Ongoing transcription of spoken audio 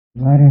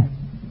Vare,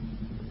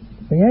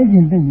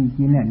 Payajin the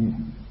Ginelli.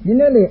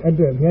 Ginelli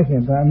address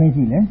Yasin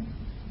Parmesile.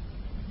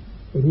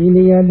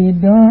 Hilia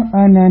Don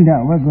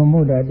Ananda,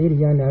 Wagomoda,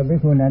 Diriana,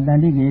 Becona,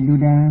 Dandige,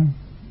 Duda.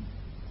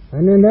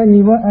 Ananda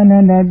Niva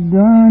Ananda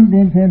Don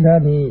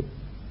Dentadadi.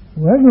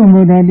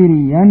 Wagomoda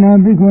Diriana,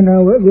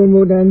 Becona,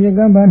 Wagomoda,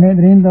 Yagamba,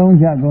 Hedrin, Don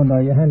Jagono,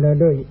 Yahanda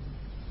Doi.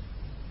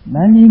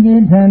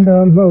 Dandige,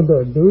 Tando,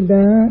 Modo,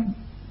 Duda.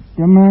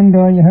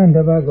 Tamando,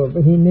 Yahanda Bago,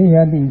 but he lay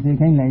at the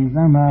second like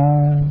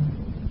Sama.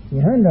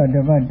 Yahanda,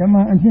 the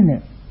Tama and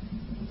Chile.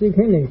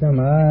 Second like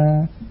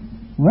Sama.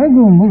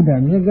 Wago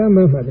Muda,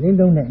 Yagamba, Madrid,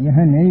 don't let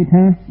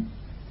Yahanita.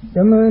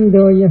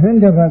 Tamando,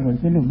 Yahanda Bago,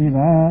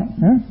 Silubiva,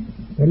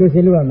 Hello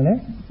Siluamele.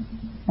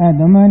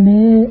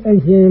 Adamani,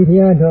 Asian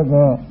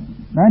Piadogo.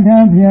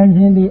 Nata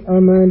Piagin, the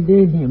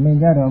Amandi,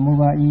 Majaro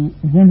Mubai,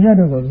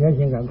 Jimjado,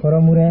 Yashinga,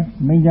 Koromure,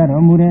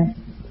 Majaro Mure.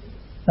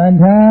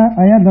 Santa,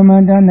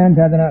 Ayadamandana,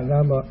 Tadra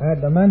Gabo,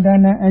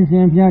 Adamandana, and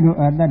Piado,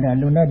 Adada,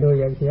 Lunado,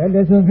 Yasia,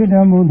 the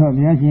Sofita Moon of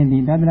Yasin,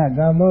 the Tadra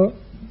Gabo,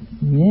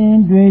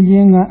 Yin,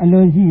 Dredging,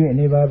 Alosi,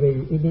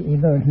 Nebabi,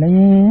 Ido,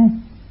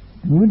 Slayin,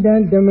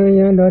 Budan,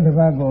 Tamayan,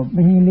 Tobago,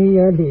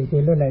 Pilia, the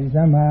Silo,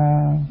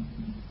 Sama,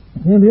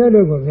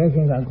 Piado,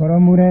 Yasinga,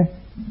 Koromure,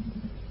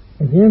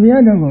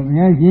 Piado,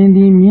 Yasin,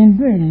 the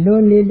Min,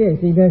 lonely day,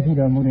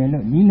 Sida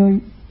Murelo, Nilo.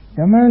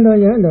 Tamando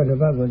Yando, the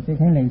Bago,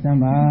 second like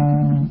Sama,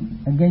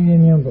 again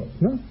Yambo,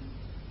 no?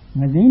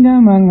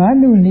 Medina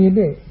Mangalu need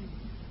it.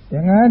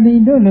 Tangadi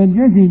Dolo,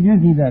 Jessie,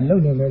 that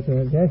loaded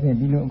vessel, Jessie,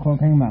 below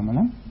Cocaine Mamma.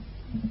 No?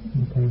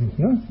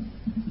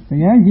 The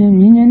Yajin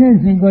Union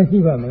is Siva,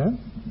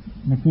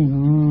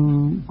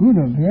 Masibu, good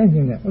of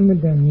Yajin, under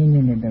the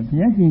Union of the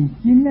Yajin,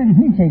 Chinan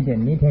Hitchhiker,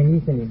 Nathan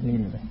easily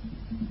played.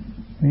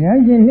 The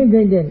Yajin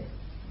Hitchhiker.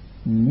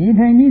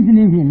 Nathan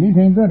easily,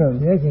 Nathan got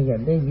of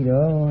Yajin, David,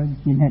 or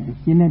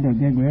Chinet of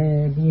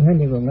Gagway,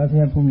 behind the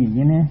Gavia Pumi,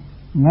 Gene,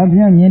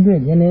 Gavia Yende,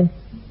 Gene,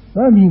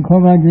 Bobby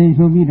covered the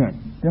Sobida,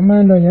 the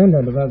man of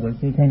Yanda, the Bago,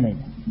 second night.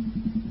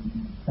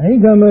 I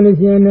got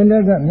Malaysia and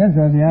I got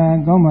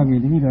Yasavia, Goma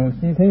with Vido,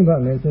 second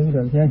about the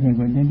Sobida, Yajin,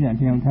 got India,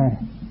 Tianta.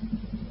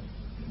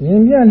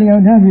 India,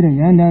 Leon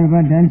Yanda,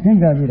 but then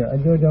think of it, a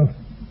Jojo.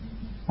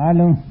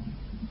 Hello.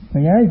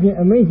 Payaji,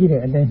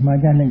 amazing, and then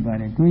Majan Lake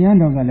Valley, to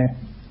Yandogale.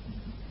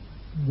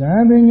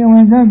 Zabin you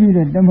and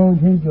Zabi, the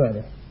most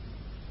enjoyed.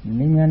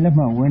 Linga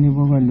Lama, when you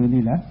go to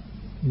Ludilla,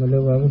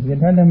 Malova, the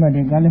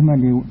Talamadi,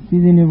 Galamadi,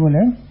 seasonable,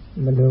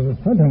 Malova,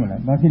 Sotomala,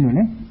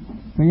 Basilone.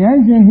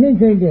 Payaji, he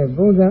said,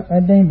 Boga,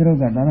 a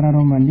Dandroga,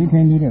 Roman,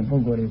 Litany,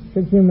 Bogori,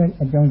 6 women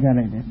at John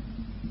Janade.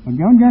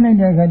 John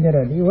Janade,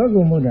 Gajara, the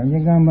Wagomoda,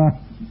 Yagamba,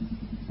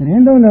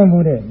 Rindona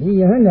Mure, the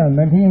Yahana,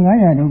 Matin, I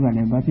had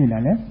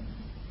Basilale.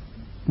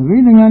 The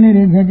reason I let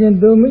it happen,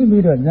 though maybe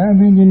the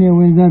Engineer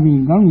with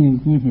Zabi, going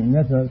keeping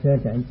that's all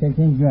set and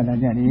taking Jala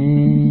Daddy.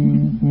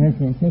 Yes,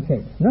 and take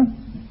it, no?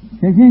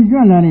 Taking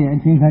Jala, I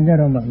think I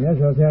got on my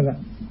yes or Saga.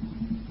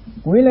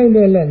 We like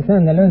the let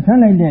sun, the sun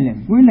like the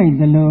we like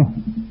the low.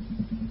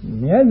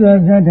 Yes,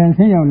 or that and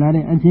say out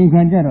Larry, I think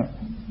I got it.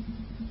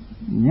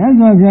 Yes,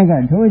 or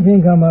Saga, to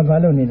think I'm a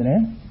balloon,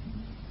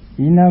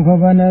 Ina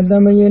Kovana,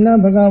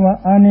 Damayana, Bagawa,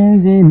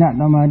 Anenzi, not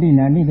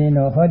Namadina, needing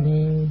no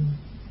hobby.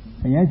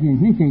 Yasin,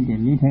 he said,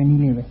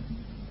 Litany liver.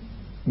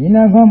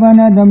 Ina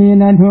Gobana,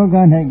 Domina,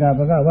 Toga,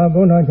 Negabaga,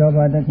 Bono,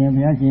 Joba, the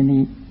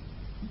Yasin.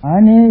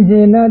 Ane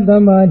Zena,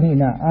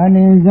 Damadina,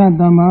 Ane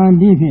Zadama,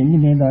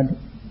 Diffin,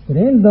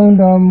 Rain down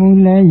the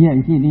moonlight,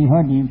 yet see the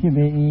hotty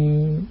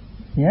Pibe.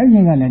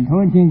 Yasin and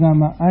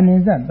Tojingama,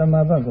 Ane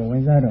Zadamabago,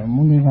 Wizard,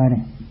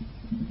 Munivare.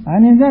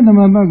 Ane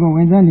Zadamabago,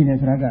 Wizard, the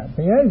Traga.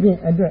 Yasin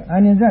address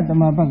Ane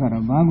Zadamabaga,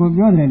 Bago,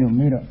 Jodrelo,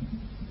 Miro.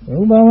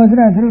 Uba was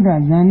right through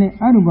that, Zane,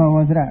 Aruba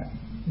was right.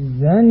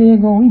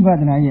 Zani go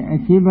Vibadna, a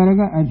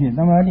Chibaraga, a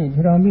Chitamadi,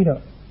 Trambido.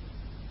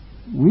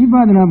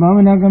 Vibadna,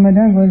 Bavana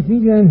Gamadango,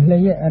 Sigan,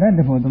 play a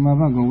radical to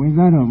Mavago,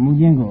 Wizaro,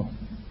 Mujengo.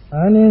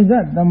 And is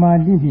that the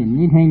Madifi,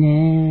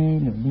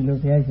 Nitane,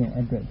 Dilopiation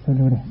at the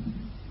Solura.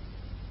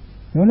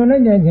 Solura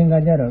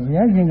Jajingajaro,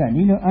 Yazinga,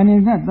 Dilo, and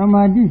is that the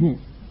Madifi?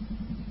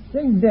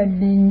 Think that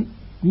the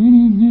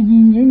Gigi,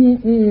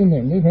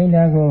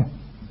 Nitanago.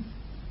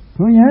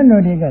 Toyano,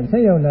 they got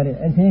say out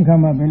and think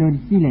I'm a below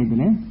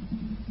sea.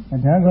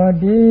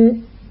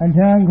 Atagodi, the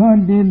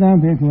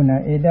Bekuna,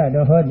 Eda,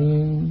 the Hodi.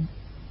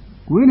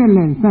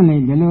 Willin, Sunny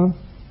below.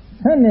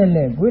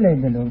 Sunny, Willie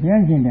below,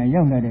 Yankin, the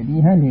young lady,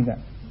 the Handiga.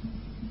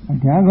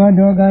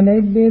 Atagodoga, the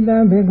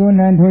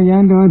Bekuna,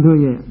 Toyando,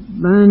 Toye.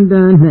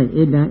 Bandan,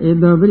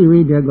 Eda, very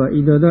weak, Ido,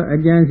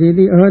 against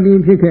the Hodi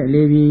Picket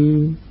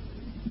Levy.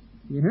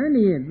 The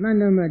Handy,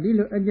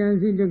 Mandamadillo,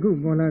 against the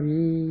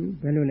Kupolavi,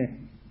 Pelule.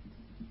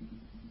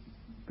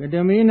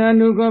 Kadamina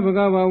Nuka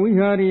Bagawa, we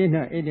heard it,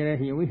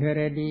 we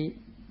heard it.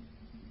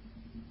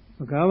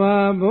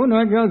 Bagawa,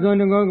 Bona Johnson,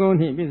 the Gogon,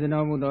 he is an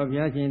old of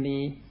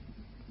Yasini.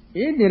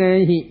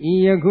 Idre,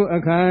 he, Yaku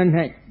Akan,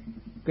 hey.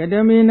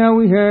 Kadamina,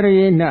 we heard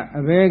it,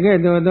 a very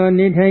good,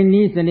 Nitain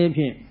needs an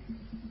ipin.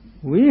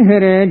 We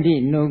heard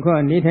it, no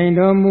con, Nitain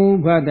don't move,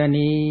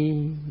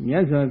 Badani.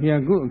 Yes, of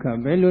Yaku,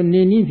 Cabello,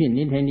 Nini,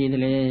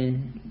 Nitain,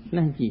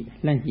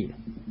 Lanky.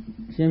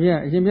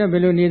 ရှင်ပြဘ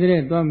ယ်လိုနေ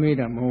တဲ့သွားမေး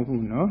တာမဟုတ်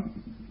ဘူးနော်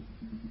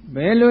ဘ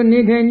ယ်လိုနေ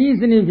ထိုင်နည်း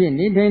စနစ်ဖြင့်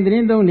နေထိုင်သတ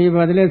င်းသုံးနေ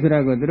ပါတယ်လဲဆိုတာ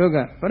ကိုသူတို့က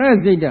ပရ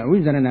စိတ်တဝိ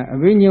ဇ္ဇာဏအ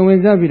ဘိညာဉ်ဝင်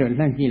စားပြီးတော့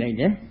လှမ်းကြည့်လိုက်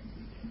တယ်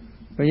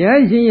ဘု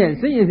ရားရှင်ရဲ့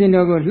စိတ်အစဉ်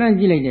တော်ကိုလှမ်း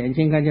ကြည့်လိုက်တဲ့အ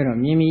ချိန်ခါကျတော့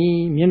မြ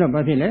င်တော့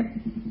ဘာဖြစ်လဲ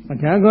အ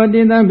ထာဂော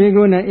တေသံဘေ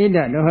ကုဏဣဒ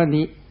လောဟ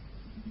တိ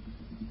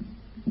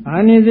အာ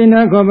နိစေန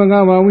ခောဘဂ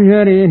ဝဝိဟ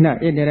ရေနဣ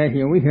တရ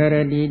ဟိဝိဟရ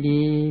တိတိ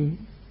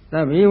သ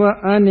ဗ္ဗေဝ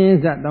အာနိ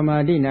သသမာ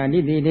ဓိနာတိ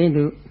တိဒိဋ္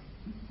ဌု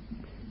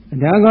အ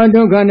ထာဂော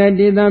ဒုက္ခနဲ့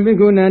တေသံဘေ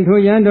ကုဏထို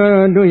ယံတော်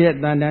တို့ရဲ့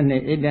တဏ္ဍနှ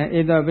င့်ဣတံဧ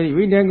သောပိ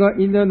ဝိတကော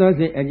ဤသို့သော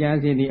စိတ်အကြံ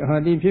စီသည်အဟော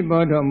တိဖြစ်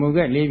ပေါ်တော်မူ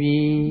ခဲ့လေပြီ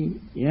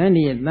ယန္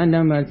တိရဲ့တဏ္ဍ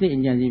မှာစိတ်အ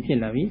ကြံစီဖြစ်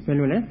လာပြီဘယ်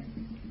လိုလဲ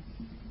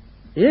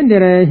ဣတ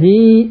ရဟိ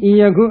ဤ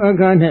ယခုအ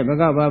ခါ၌ဘ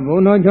ဂဗဘုံ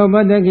တော်၆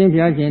ပါးတခင်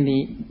ဖျားခြင်းသ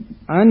ည်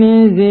အာနိ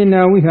ဇေန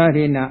ဝိဟာ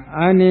ရေန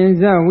အာနိ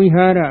ဇဝိ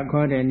ဟာရ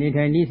ခေါ်တဲ့နေ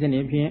ထိုင်နည်းစန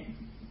စ်ဖြင့်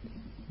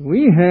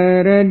ဝိဟ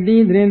ရတိ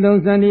သရင်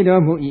သုံးစံ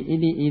တော်မူ၏ဣ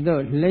တိဤ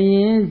သို့လျ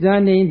င်ဇာ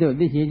နေတို့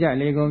သိရှိကြ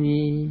လေကုန်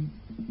ပြီ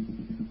။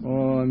ဩ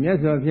မြတ်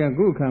စွာဘုရား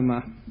ခုအခါမှာ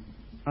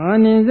အာ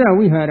နိဇ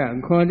ဝိဟာရ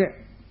ခေါ်တဲ့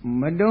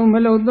မတုံမ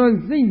လုံသော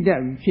စိတ်ဓာ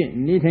တ်ဖြင့်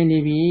နေထိုင်နေ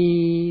ပြီ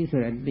ဆို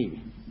တာသိပြီ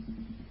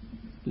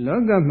။လော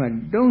ကမှာ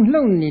တုံ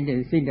လှုပ်နေတဲ့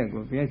စိတ်ဓာတ်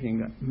ကိုဘုရားရှင်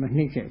ကမ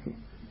နှိမ့်ချက်ဘူး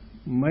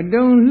။မ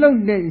တုံလှုပ်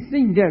တဲ့စိ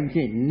တ်ဓာတ်ဖြ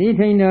င့်နေ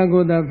ထိုင်တာ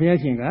ကိုသာဘုရား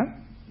ရှင်က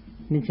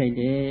နှိမ့်ချက်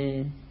တယ်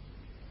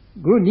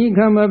။ခုဒီ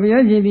ခါမှာဘု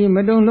ရားရှင်ဒီမ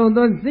တုံလှုပ်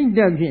သောစိတ်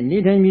ဓာတ်ဖြင့်နေ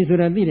ထိုင်ပြီဆို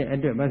တာသိတဲ့အ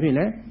တွက်ဘာဖြစ်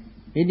လဲ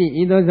ဣတိ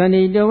ဤသောဇာ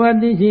တိတဝ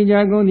သိရှိကြ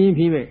ကုန်သည်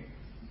ဖြစ်ပေ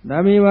သ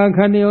ဗ္ဗေဝခ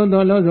တ္တယော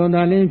သောလောဇော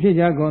သာလင်းဖြစ်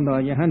ကြကုန်သော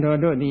ယဟန်တော်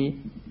တို့သည်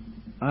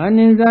အာ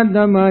နိဇသ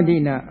မာဓိ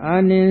နာအာ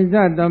နိဇ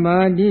သမာ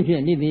ဓိဖြ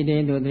င့်နိတိတေ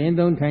တို့သင်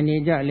သုံးထိုင်နေ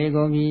ကြလေ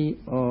ကုန်ပြီ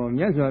။ဩ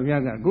မြတ်စွာဘု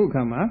ရားကခု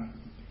ခါမှာ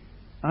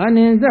အာ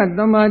နိဇသ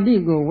မာဓိ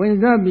ကိုဝင်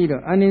စားပြီး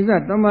တော့အာနိဇ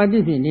သမာဓိ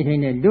ဖြင့်နေထို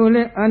င်တဲ့တို့လ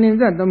ည်းအာနိ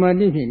ဇသမာ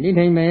ဓိဖြင့်နေ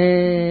ထိုင်မယ်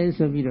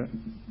ဆိုပြီးတော့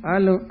အ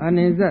လုံးအာ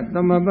နိဇသ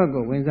မာပတ်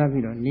ကိုဝင်စား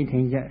ပြီးတော့နေ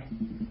ထိုင်ကြတယ်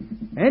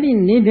။အဲ့ဒီ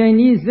နေထိုင်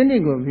နည်းစန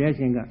စ်ကိုဘုရား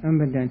ရှင်ကအမ္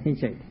ပတန်နှိမ့်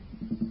ချိုက်တယ်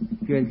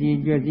။ကြွစီ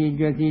ကွက်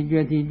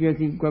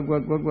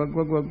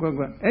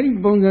အဲ့ဒီ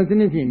ပုံစံစ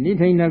နစ်ဖြင့်နေ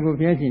ထိုင်တာကို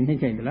ဘုရားရှင်နှိ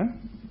မ့်ချိုက်သလား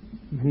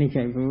မနှိမ့်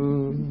ချိုက်ဘူး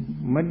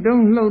။မ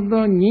တုံ့လှုပ်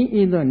သောငြင်း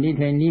ဤသောနေ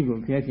ထိုင်နည်းကို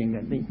ဘုရားရှင်က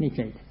သိနှိမ့်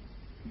ချိုက်တယ်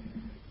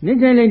။နှိမ့်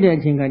ချိုက်လိုက်တဲ့အ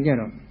ချိန်ကကြ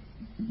တော့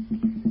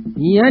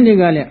ဒီယဟန်တွေ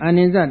ကလည်းအာ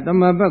နိဇသ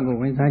မာပတ်ကို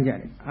ဝင်စားကြတ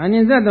ယ်။အာနိ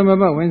ဇသမာ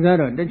ပတ်ဝင်စား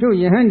တော့တချို့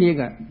ယဟန်တွေ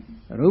က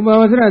ရူပ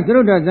ဝဆရသရု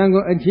ဒ္ဓဇံ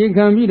ကိုအခြေ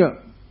ခံပြီးတော့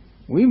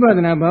ဝိပဿ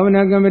နာဘာဝ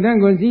နာကမ္မဋ္ဌာန်း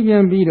ကိုစီးပြ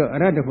န်ပြီးတော့အ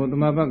ရဟတဖို့သ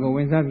မာပတ်ကိုဝ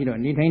င်စားပြီးတော့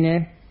နေထိုင်တယ်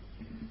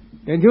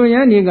တချို့ယဟ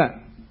န်တွေက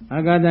အာ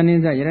ဂါသနိ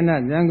စ္စယရဏ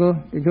ဇံကို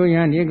တချို့ယ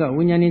ဟန်တွေက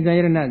ဝိညာဏိစ္စယ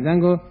ရဏဇံ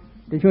ကို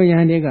တချို့ယဟ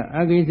န်တွေက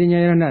အာဂိစဉ္ညာ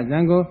ယရဏဇံ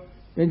ကို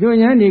တချို့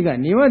ယဟန်တွေက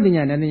နေဝတ္တ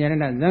ညာနတယရဏ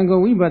ဇံကို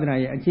ဝိပဿနာ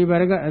ရဲ့အခြေပါ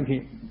ရကအဖြ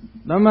စ်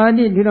သမာ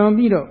ဓိထူထောင်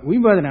ပြီးတော့ဝိ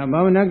ပဿနာဘာ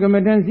ဝနာကမ္မ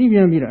ဋ္ဌာန်းစီးပြ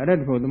န်ပြီးတော့အရဟ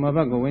တဖို့သမာပ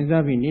တ်ကိုဝင်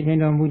စားပြီးနေထိုင်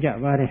တော်မူကြ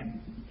ပါတယ်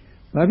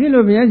။ဘာဖြစ်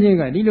လို့ဘုရားရှင်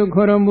ကဒီလို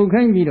ခေါ်တော်မူ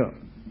ခိုင်းပြီးတော့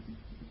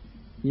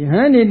ယဟ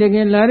န်နေတက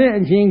ယ်လာတဲ့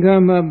အချိန်ခါ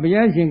မှာဘု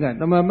ရားရှင်က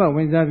တမပတ်ဝ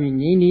င်စားပြီး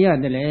ငြိမ်နေရ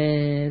တယ်လေ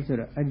ဆို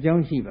တော့အကြော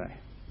င်းရှိပါတ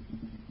ယ်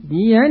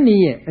ဒီယဟန်နေ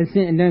ရဲ့အစ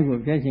ဉ်အတန်းကို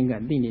ဘုရားရှင်က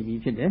သိနေပြီ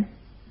ဖြစ်တယ်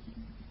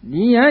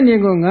ဒီယဟန်နေ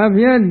ကိုငါ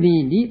ဘုရားသည်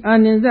ဒီအာ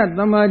နိဇသ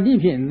မာဓိ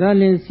ဖြင့်သာ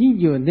လင်စီး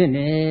ကြိုတဲ့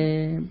နဲ့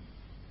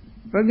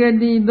ပဂ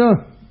တိသော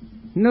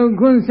နှုတ်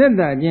ခွန်းဆက်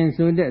တာခြင်း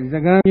ဆိုတဲ့စ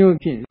ကားမျိုး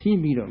ဖြင့်စီး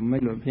ပြီးတော့မ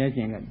လို့ဘုရားရှ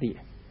င်ကသိတ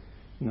ယ်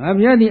ငါ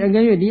ဘုရားသည်အက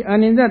ယ်၍ဒီအာ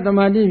နိဇသ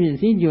မာဓိဖြင့်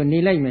စီးကြိုနေ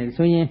လိုက်မယ်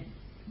ဆိုရင်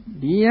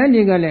ဒီယဟန်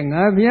တွေကလည်း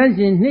ငါဘုရား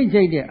ရှင်နှိမ့်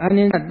ချိတ်တဲ့အာ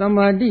နိသသ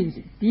မာဓိ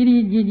တီး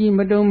တီးကြီးမ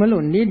တုံမ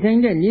လို့နေထိုင်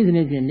တဲ့နေ့စ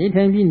ဉ်ဖြင့်နေ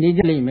ထိုင်ပြီးနေ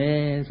ကြလိမ့်မယ်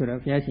ဆိုတော့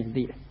ဘုရားရှင်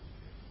သိတယ်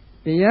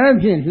တရား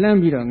ဖြင့်လှမ်း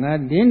ပြီးတော့ငါ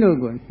ဒင်းတို့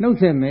ကိုနှုတ်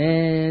ဆက်မယ်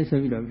ဆို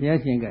ပြီးတော့ဘုရား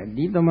ရှင်က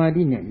ဒီသမာ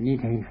ဓိနဲ့နေ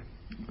ထိုင်တာ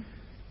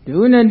ဒု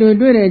နဲ့တူ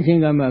တွေ့တဲ့အချိန်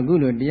ကမှအခု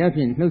လိုတရားဖြ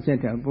င့်နှုတ်ဆက်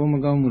တာပုံမ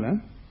ကောင်းဘူးလား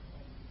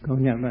ကော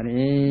င်းကြပါ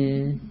လေ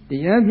တ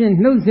ရားဖြင့်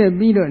နှုတ်ဆက်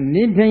ပြီးတော့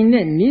နေထိုင်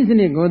တဲ့နေ့စ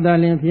ဉ်ကိုသာ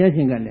လင်ဘုရားရှ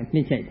င်ကလည်း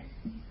နှိမ့်ချိတ်တယ်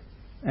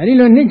အဲ့ဒီ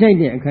လိုနှိမ့်ချိုက်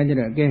တဲ့အခါကျ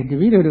တော့ကဲတ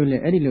ပည့်တော်တို့လ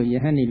ည်းအဲ့ဒီလိုယ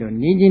ဟန်နေလို့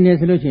နေခြင်းနဲ့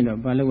ဆိုလို့ရှိရင်တော့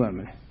ဘာလုပ်ရမ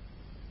လဲ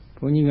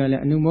ဘုန်းကြီးကလ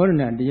ည်းအနုမောဒ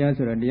နာတရား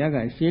ဆိုတော့တရားက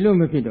ရှည်လို့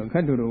မဖြစ်တော့ခ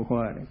တ်တူတို့ဟော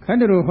ရတယ်ခတ်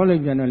တူတို့ဟောလို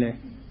က်ပြန်တော့လေ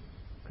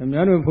ခင်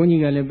ဗျားတို့ဘုန်း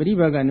ကြီးကလည်းပရိ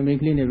ပါကနမိတ်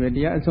ကလေးနဲ့ပဲတ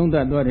ရားအဆုံးသ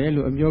တ်သွားတယ်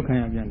လို့အပြောခံ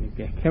ရပြန်တယ်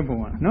ကဲခက်ပုံ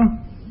ကနော်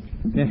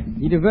ကဲ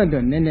ဒီတစ်ပတ်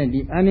တော့နည်းနည်းဒီ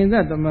အာနိသ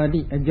သမာဓိ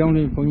အကြောင်း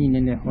လေးဘုန်းကြီးန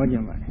ည်းနည်းဟောကြ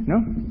ပါလေ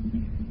နော်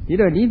ဒီ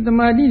တော့ဒီသ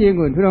မာဓိတွေ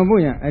ကိုထူထောင်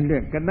ဖို့ရန်အတွ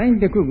က်ကတိုင်း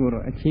တစ်ခုကို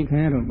တော့အခြေခံ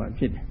ရတော့မှ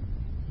ဖြစ်တယ်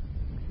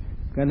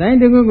ကတိုင်း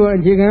တစ်ခုကိုအ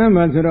ခြေခံရ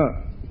မှာဆိုတော့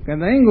က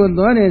တိုင်းကို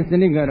သွားတဲ့စ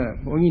နစ်ကတော့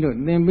ဘုန်းကြီးတို့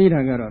သင်ပေးတာ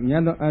ကတော့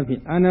များသောအားဖြ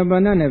င့်အာနာပါ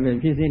နနဲ့ပဲ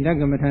ဖြစ်စေဓ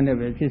ကမထနဲ့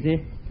ပဲဖြစ်စေ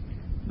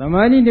သ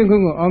မာဓိတစ်ခု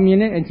ကိုအောင်မြင်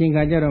တဲ့အချိန်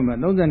ခါကျတော့မှ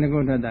32ခု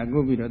ထပ်တာ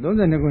ကိုပြီးတော့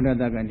32ခုထပ်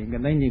တာကနေက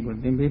တိုင်းတွေကို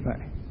သင်ပေးပါ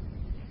တယ်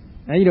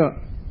အဲဒီတော့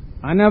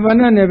အာနာပါ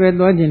နနဲ့ပဲ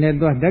သွားခြင်းလဲ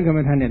သွားဓကမ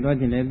ထနဲ့သွား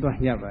ခြင်းလဲသွား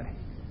ရပါတယ်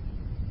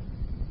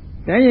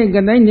တိုင်းရဲ့က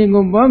တိုင်းတွေ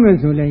ကိုပွားမယ်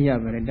ဆိုလဲရ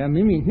ပါတယ်ဒါ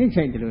မိမိနှိမ့်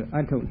ချိုက်တယ်လို့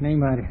အထုတ်နိုင်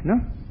ပါတယ်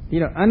နော်ဒီ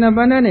တော့အာနာ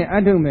ပါနနဲ့အ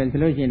ထုတ်မယ်ဆို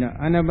လို့ရှိရင်တော့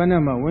အာနာပါန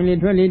မှာဝင်လေ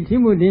ထွက်လေထိ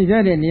မှုတင်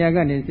ရှားတဲ့နေရာက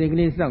နေစိတ်က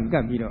လေးစောင့်က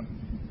ပ်ပြီးတော့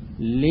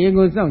လေ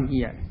ကိုစောင့်ကြ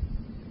ည့်ရတယ်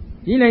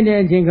။ကြည့်လိုက်တဲ့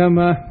အချိန်ခါ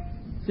မှာ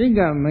စိတ်က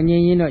မငြိ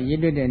မ်ရင်တော့ရေ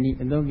တွက်တဲ့နည်း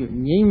အသုံးပြု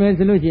ငြိမ်မယ်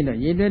ဆိုလို့ရှိရင်တော့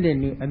ရေတွက်တဲ့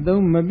နည်းအ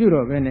သုံးမပြု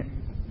တော့ဘဲနဲ့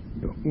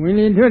ဝင်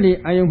လေထွက်လေ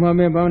အာယုံမှာ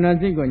ပဲဘာဝနာ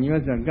စိတ်ကို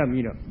ညှို့စွာကပ်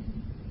ပြီးတော့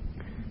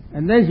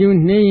အသက်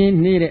ရှူနေရင်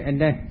နေတဲ့အ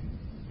တိုင်း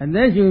အသ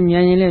က်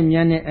ရှူမြန်ရင်လည်းမြ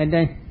န်တဲ့အ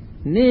တိုင်း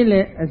နေ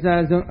လည်းအစ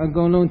အဆုံးအ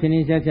ကုန်လုံးထင်ထ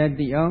င်ရှားရှား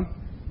သိ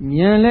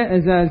အောင်မြန်လည်းအ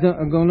စအဆုံး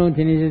အကုန်လုံးထ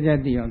င်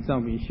ထင်ရှားရှားသိအောင်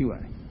စောင့်ပြီးရှူရ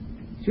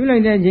တယ်ရှု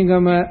လိုက်တဲ့အချိန်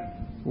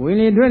ကမှဝင်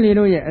လေထွက်လေ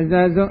တို့ရဲ့အ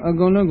စအဆုံး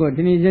အကုန်လုံးကို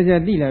ထင်ထင်ရှားရှား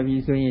သိလာ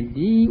ပြီဆို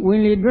ရင်ဒီဝင်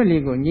လေထွက်လေ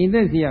ကိုငြိမ်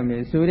သက်စေရ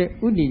မယ်ဆို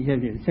တဲ့ဥ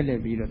တည်ချက်ဖြင့်ဆက်လက်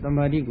ပြီးတော့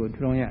တမာတိကိုထူ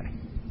ထောင်ရ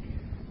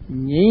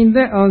တယ်ငြိမ်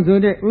သက်အောင်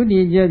ဆိုတဲ့ဥတ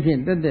ည်ချက်ဖြ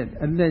င့်တက်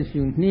တက်အ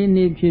သက်ရှူနှေး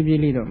နှေးဖြ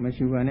ည်းဖြည်းလေးတော့မ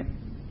ရှူပါနဲ့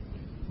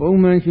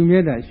ပုံမှန်ရှူ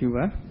မြဲတာရှူ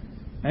ပါ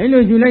အဲ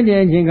လိုရှူ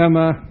လိုက်တဲ့အချိန်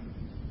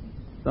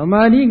ကမှသ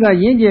မာဓိ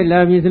ကရ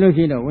င့်ကျက်လာပြီ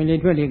ဆိုလို့ရှိရင်တော့ဝင်လေ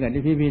ထွက်လေကတ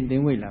ဖြည်းဖြည်းသိ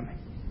မ့်ဝိတ်လာမယ်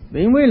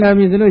သိ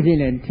မ့်ဝိတ်လာပြီဆိုလို့ရှိ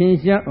ရင်လည်းထင်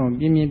ရှား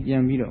အောင်ပြင်းပြ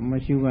င်းပြန်ပြီးတော့မ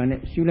ရှူပါနဲ့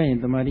ရှူလိုက်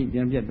ရင်သမာဓိပြ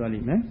န်ပြတ်သွားလိ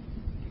မ့်မယ်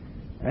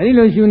အဲဒီ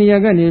လိုရှူနေ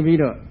ရကနေပြီး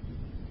တော့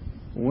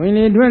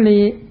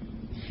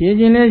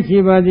ဝင်လေထွက်လေရှည်ခြင်းလဲရှ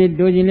ည်ပါစေ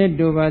တိုးခြ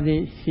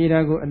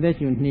င်းလဲတိုးပါစေရှည်တာကိုအသက်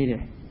ရှူနှေးတ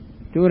ယ်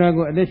တိုးတာ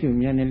ကိုအသက်ရှူ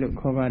မြန်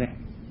တယ်လို့ခေါ်ပါတယ်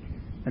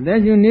အသက်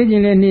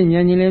ရှူနှေးခြင်းလဲနှေးမြ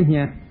န်ခြ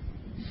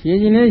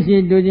င်းလဲမြန်ရှည်ခြင်းလဲရှ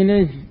ည်တိုးခြ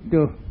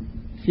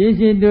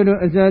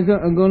င်းလဲတိုးရှည်ရှည်တိုးတိုးအ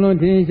စားဆုံးအကုန်လုံး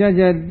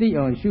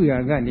ထင်ရှားရှားသိအောင်ရှုရ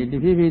ကနေတ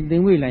ဖြည်းဖြည်းသိ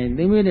မ့်ဝိလိုက်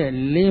ရင်သိမ့်ဝိ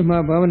တဲ့လေး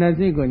မှာဘာဝနာ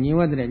စိတ်ကိုညင်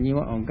ဝတ်တဲ့ညင်ဝ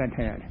တ်အောင်ကတ်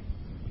ထားရ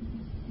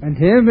တယ်အ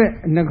ထဲ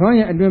ဘက်နှခေါ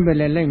င်းရဲ့အတွင်း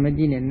ဘက်လည်းလိုက်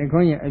မကြည့်နဲ့နှခေါ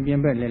င်းရဲ့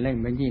အပြင်ဘက်လည်း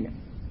လိုက်မကြည့်နဲ့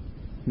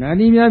နာ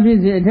တိများဖြစ်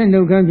စေအထက်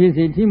နှုတ်ခ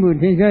မ်းဖြစ်စေထိမှု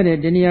ထင်ရှားတဲ့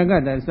တဏှာ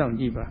ကသာစော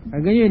င့်ကြည့်ပါ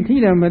အကယ်၍ထိ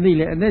တာ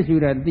မသိလဲအသက်ရှူ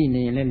တာသိ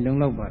နေရင်လည်းလုံ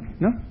လောက်ပါတယ်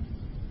နော်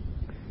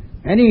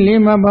အဲ့ဒီလေး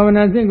မှာဘာဝ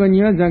နာစိတ်ကိုည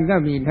င်ဝတ်စွာ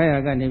ကပ်ပြီးထား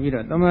ရကနေပြီး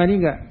တော့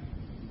တမာတိက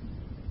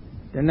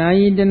တဏှာ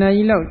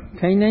ကြီး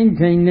လောက်ထိုင်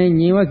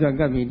နိုင်ညင်ဝတ်စွာ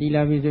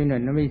ကပ်ပြီးတီလာပြီးဆို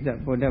ရင်တော့နမိတ်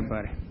ဆက်ပေါ်တတ်ပါ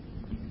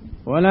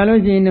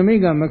တယ်ပေါ်လာလို့ရှိရင်နမိတ်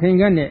ကမ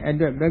ခိုင်ခန့်တဲ့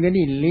အတွက်ပ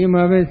ဂတိလေး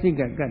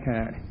မှာပဲစိတ်ကကတ်ထား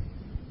ရတယ်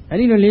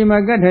အဲ့ဒီလိုလေးမှာ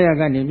ကတ်ထား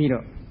ရကနေပြီး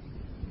တော့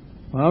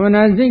ဘာ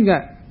ဝနာစိတ်က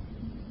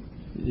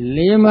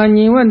လေးမှာ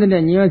ညင်ဝတ်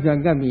တဲ့ညင်ဝတ်စွာ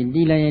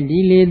ကပ်ပြီးတီလိုက်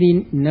ရင်ဒီလေး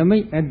သည်နမိ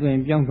တ်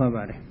အသွင်ပြောင်းသွားပါ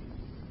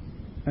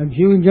တယ်အ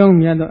ဖြူကြောင့်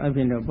များသောအဖြ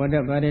စ်တော့ပေါ်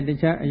တတ်ပါတယ်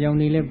တခြားအ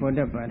ယောင်တွေလည်းပေါ်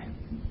တတ်ပါတ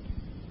ယ်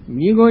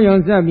မိကိုရော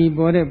င်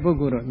စပြီးပေါ်တဲ့ပုဂ္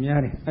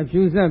ဂိုလ်တော့များတယ်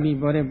အဖြူ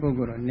စပြီးပေါ်တဲ့ပုဂ္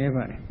ဂိုလ်တော့န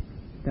ည်းပါတယ်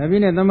ဒါပြ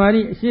ည့်နဲ့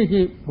တမာတိအ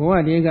ရှိရှိဘဝ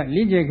တွေက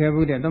လိကျက်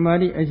ခဲ့မှုတဲ့တမာ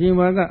တိ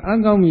အရှင်ဘဝက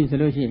အကောင်းပြီ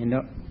ဆိုလို့ရှိ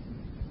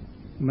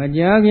ရင်တော့မ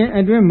ကြာခင်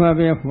အတွင်း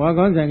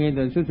မှာပဲဝါကောင်းဆံကဲ့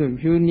သို့ဆွတ်ဆွတ်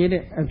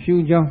ဖြူနေတဲ့အဖြူ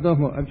ကြော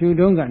င့်တော့မဟုတ်အဖြူ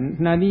တုံး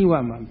ကနှာသီးဝ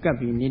မှာကပ်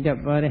ပြီးနေ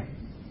တတ်ပါတယ်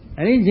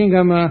အဲဒီအချိန်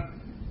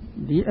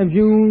ကမှဒီအ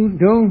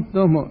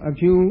ဖြူတုံးတော့မဟုတ်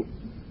အဖြူ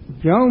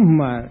ကြော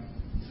င့်မှာ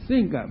စိ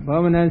တ်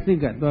ကဘာဝနာစိတ်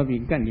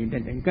ကသွားပြီးကတ်နေ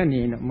တတ်တယ်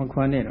ကတ်နေရင်တော့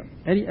မခွာ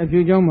နဲ့တော့အဲ့ဒီအဖြူ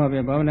ကြောင့်မှာပဲ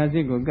ဘာ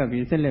ဝနာစိတ်ကို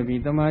ကပ်ပြီးဆက်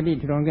လက်ပြီးတမာတိ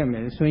ထူထောင်ခဲ့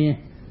မယ်ဆို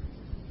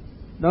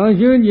ရင်တောင်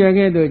ကျွန်း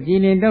ကြဲကဲ့သို့ကြည်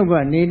လင်တောက်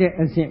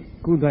ပနေတဲ့အဆ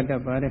င့်ကုသ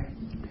တတ်ပါတယ်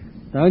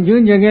တောင်ကျွ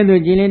န်းကြဲ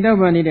ကဲ့သို့ကြည်လင်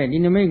တောက်ပနေ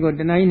တဲ့ဒီနမိတ်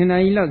ကိုတဏှာကြီး2နာ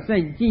ရီလောက်စို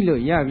က်ကြ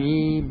ည့်လို့ရ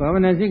ပြီဘာဝ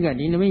နာစိတ်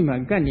ကဒီနမိတ်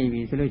မှာကတ်နေ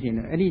ပြီဆိုလို့ရှိရင်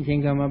တော့အဲ့ဒီအ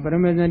ချိန်ကမှပရ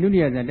မဇန်ဒုတိ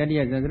ယဇန်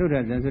တတိယဇန်သရုဒ္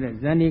ဓဇန်ဆိုတဲ့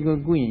ဇန်တွေ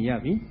ကိုကုရင်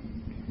ရပြီ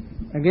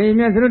အကယ်၍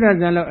သရုဒ္ဓ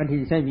ဇန်လောက်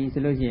အထိစိုက်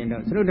ပြီဆိုလို့ရှိရင်တော့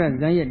သရုဒ္ဓ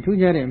ဇန်ရဲ့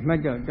ထူးခြားတဲ့မှတ်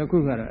ကြောက်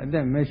တစ်ခုကတော့အသ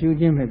က်မရှူ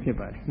ခြ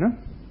င်းပဲဖြစ်ပါတယ်နော်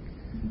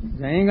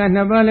ဇန်က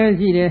2ပါးလ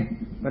ည်းရှိ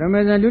တယ်ပရမ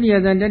ဇန်ဒုတိယ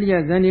ဇန်တတိ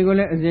ယဇန်တွေကို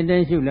လည်းအစဉ်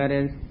တိုင်းရှုလာတ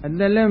ယ်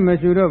အသက်လည်း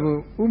မရှူတော့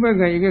ဘူးဥ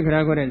ပက္ခဧက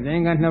ခရာခေါ်တဲ့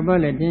ဇန်က2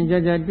ပါးလည်းတင်ကြ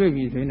ကြတွေ့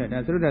ပြီဆို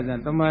ရင်တော့ဒါသရုဒ္ဓဇန်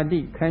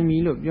တမာတိခိုင်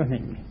ပြီလို့ပြောနို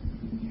င်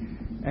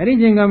တယ်အဲ့ဒီ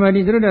ချိန်ကမှ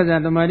ဒီသရုဒ္ဓ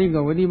ဇန်တမာတိ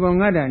ကိုဝတိပေါင်း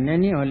9ဓာတ်နည်း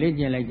နည်းအောင်လေ့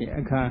ကျင့်လိုက်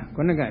တဲ့အခါ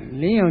ခုနက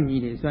လင်း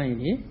အောင်ကြီးတွေစွန့်ရင်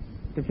ဒီ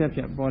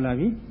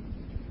တစ်ဖြတ်ဖြတ်ပေါ်လာပြီ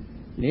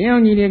လင်း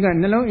အောင်ကြီးတွေ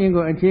ကနှလုံးအင်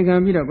ကိုအ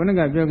ခြေခံပြီးတော့ခုန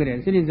ကပြောခဲ့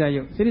တဲ့စိရိဇ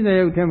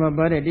ယုတ်ထဲ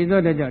မှာပါတဲ့တိ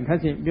သောတဲ့ကြောင့်ထပ်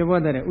ဆင့်ပြော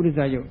ပေါ်တဲ့ဥရိ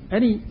ဇယုတ်အဲ့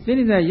ဒီစိ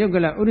ရိဇယုတ်က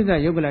လဥရိ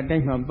ဇယုတ်ကလတို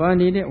င်းမှာပါ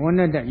နေတဲ့ဝဏ္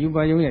ဏတယူ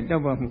ပါယုံရဲ့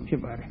တောက်ပ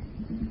မှုဖြစ်ပါတယ်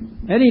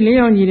အဲ့ဒီလ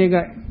င်းအောင်ကြီးတွေက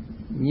ဉာ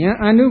ဏ်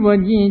အနုဘော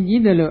ကြည့်ရင်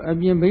ကြီးတယ်လို့အ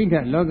ပြင်ဗိ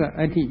ဓလောကအ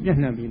ထိပြ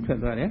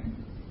န့်နှံ့ပြီးထွက်သွားတယ်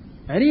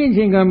အဲ့ဒီအ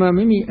ချိန်ကမှ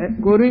မိမိ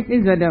ကိုယ်ရင်းအ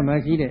စ္ဆဒ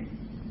မှာရှိ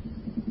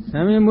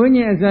တဲ့သံမြင်မွေးည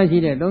င်အစ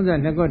ရှိတဲ့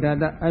32ခုထာ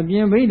တအပြ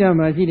င်ဗိဓာ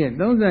မှာရှိတဲ့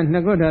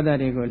32ခုထာ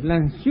တတွေ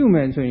ကိုလှမ်းရှုမ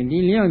ယ်ဆိုရင်ဒီ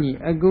လျောက်ကြီး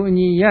အကူအ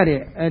ညီရတဲ့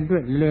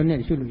အတွက်လွယ်နဲ့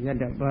ရှုလို့ရ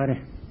တတ်ပါတယ်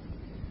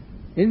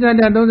။အစ္ဆ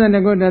ဒ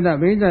32ခုထာ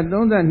တဗိဓာ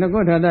32ခု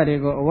ထာ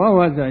တတွေကိုအဝဝ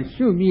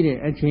စွာရှုပြီး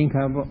တဲ့အ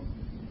ချိန်ခါပေါ့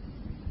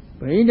။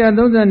ဗိဓာ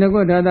32ခု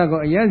ထာတကို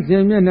အရ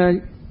ဇင်မျက်နှာ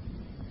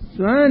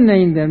စွမ်းနို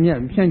င်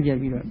တဲ့မြတ်ဖြန့်ကျက်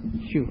ပြီးတော့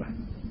ရှုပါ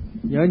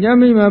။ယောက်ျား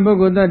မိန်းမပုဂ္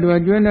ဂိုလ်တ attva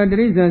ကျွမ်းတာတိ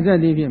ရစ္ဆာန်စ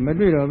သည်ဖြင့်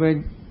မတွေ့တော့ပဲ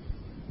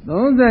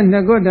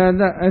32ခုထာ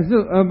တအစု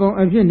အပုံ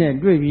အဖြစ်နဲ့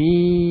တွေ့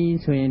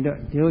ပြီဆို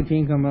ရင်တော့ဒီအ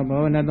ချိန်ခါမှာဘာ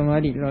ဝနာသမာ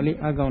ဓိတော်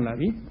လေးအကောင်းလာ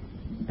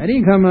ပြီအဲ့ဒီ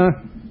ခါ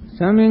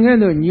မှာသံမင်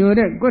ကဲ့သို့ညို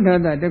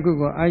တဲ့ကုဋ္ဌာတ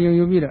တစ်ခုကိုအာ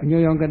ယုံယူပြီးတော့အ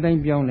ညိုရောင်ကတို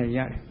င်းပြောင်းလဲ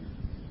ရတယ်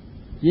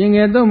ရင်င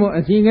ယ်တော့မို့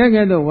အစီငယ်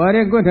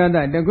ကဲ့သို့ဝါတဲ့ကုဋ္ဌာ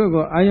တတစ်ခု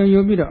ကိုအာယုံ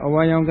ယူပြီးတော့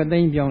အဝါရောင်ကတို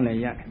င်းပြောင်းလဲ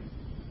ရတယ်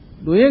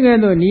သူရဲ့ကဲ့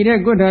သို့ညီ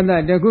တဲ့ကုဋ္ဌာတ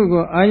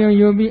တစ်ခုကိုအာ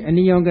ယုံယူပြီးအ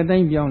နီရောင်က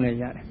တိုင်းပြော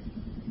င်းလဲရ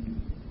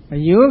တယ်အ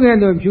ယိုး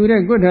ကဲ့သို့ဖြူ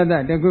တဲ့ကုဋ္ဌာတ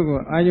တစ်ခုကို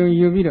အာ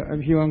ယုံယူပြီးတော့အ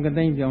ဖြူအောင်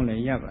ကတိုင်းပြောင်းလဲ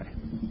ရပါတ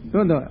ယ်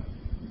သို့တော့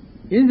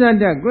ဣဇ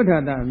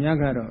ဒကုဋ္ဌာတ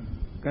အများကတော့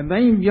ကတို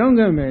င်းပြောင်း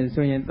ခဲ့မယ်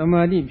ဆိုရင်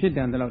တမာတိဖြစ်တ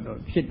ယ်တော့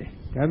ဖြစ်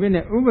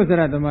တယ်ဒါပေမဲ့ဥပ္ပ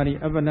စရ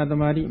တမာတိအပ္ပနာတ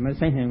မာတိ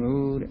မဆိုင်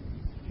နိုင်ဘူး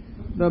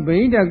တဲ့သောဗိ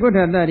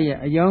ဓကုဋ္ဌာတ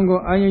ရဲ့အယောင်ကို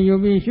အာ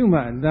ယုံယူပြီးရှုမှ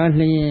သာ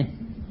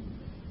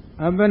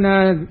လျှင်အပ္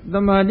ပနာတ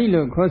မာတိ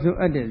လို့ခေါ်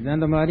ဆိုအပ်တဲ့ဇန်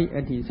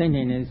တမာတိအထိ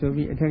ဆိုင်နိုင်တယ်ဆို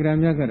ပြီးအထက်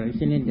ကရာများကတော့ရှ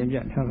င်းလင်းတင်ပြ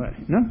ထားပါတယ်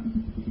နော်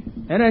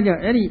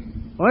အဲ့ဒါကြောင့်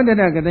အဲ့ဒီဩ Order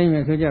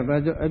Academy Soja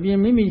Bazo, a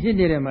being Mimi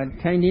Sidema,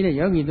 tiny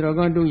Yogi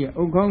Dragon do ya,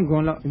 Okon,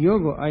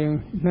 Yogo,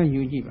 Iron,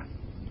 Yujiba.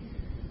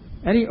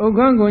 Any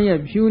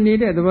Okongo, few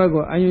needed the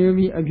Wago,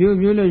 Iron, a few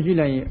Bulo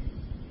July.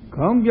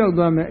 Come,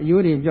 Jogdom,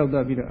 Yuri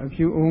Jogdobito, a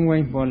few own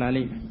way for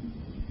Lali.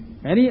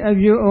 Any of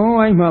you own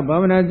wife,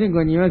 Babana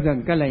Zingo,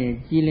 Yosa, Galay,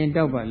 Jilin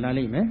Doba,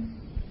 Lalime.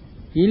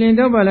 Jilin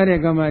Doba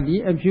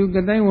Laregamadi, a few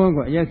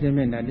Gatain yes, the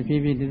men that the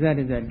people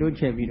decided that do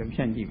chevi of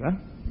Shandiba.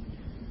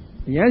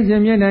 Yes, the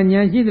men and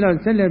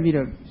Yansidra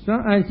celebrate, so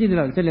I see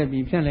the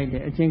celebrity, like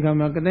a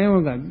chinkama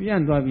Gatain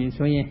beyond Babi,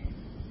 so ye.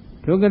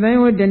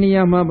 Togatain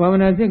Deniyama,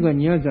 Babana Zingo,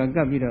 Yosa,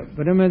 Gabito,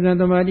 Paramazan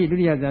the Mari,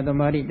 Duria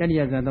Zantamari,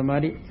 Daria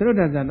Zantamari,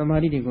 Sroda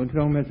Zantamari, go to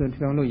Romeso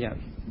Tronoyas.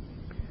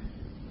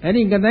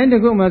 Any Gatain the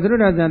Goma,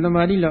 Sroda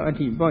Zantamari,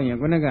 Ati, Boy,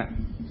 Gonaga.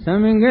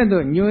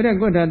 Samingato, Nura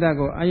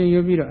Gotadago,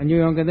 Ayubiro, and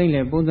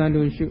Yogatain,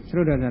 Bozando,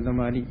 Sroda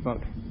Zantamari,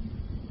 Bout.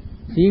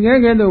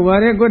 Sigagato,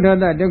 Ware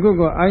Gotada, the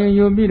Gogo,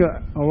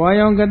 Ayubiro,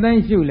 Wayon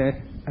Gatain shoeless,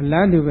 a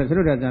lad who was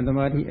Sroda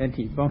Zantamari,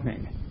 Ati,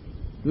 Bohnan.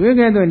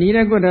 Wigado,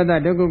 Nira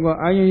Gotada, the Gogo,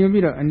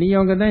 Ayubiro, and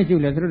Yogatain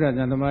shoeless, Sroda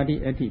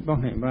Zantamari, Ati,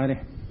 Bohnan,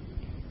 Bare.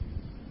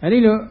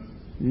 Arilo,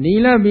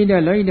 Nila Bida,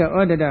 Loida,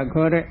 Odada,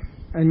 Corre,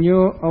 and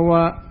Yo,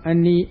 Owa,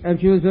 and the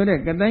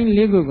Afusore, Gatain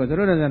Lego,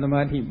 Sroda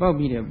Zantamari,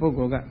 Bobby,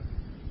 Bogoga.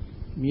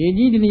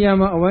 Mieji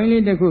Yama,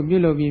 Wily the cook,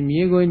 Bilobi,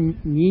 Miego,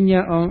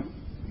 Nina on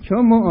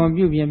Chomo on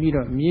Bubian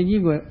Biro,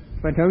 Mieji,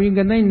 Patawi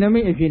Gatain Name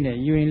Efine,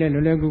 you in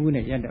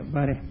Lelaguna Yada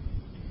Bare.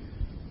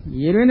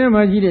 Yerena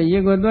Majida,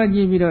 Yego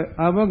Dwaji Biro,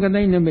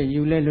 Abogatain Name,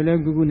 you let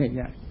Lelaguna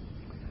Yad.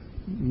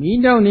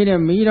 Me down need a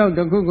meet out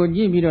the cook,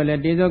 Jibiro, let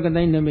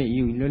Desogatain Name,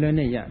 you,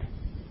 Lulane Yad.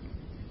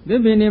 The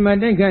Benema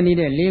Denka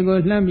needed Lego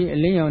Lambi,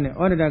 Leon,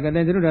 order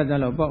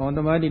Gadan on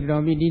the body,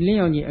 Rombi,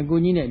 Leon, a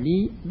good unit,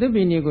 the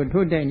Benego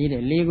Tota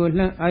needed Lego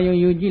Lam, Iron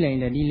Ugila,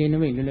 and the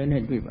Delanaway,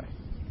 Lulan Driver.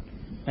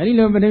 A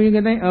little bit of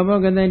Gadan,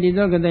 Abogadan,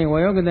 Dizogadan,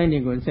 Wayogadan,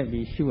 Nego said,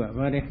 be sure,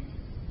 Vare.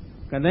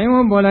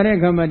 Gadan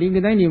Bolare Gamadi,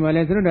 Gadani,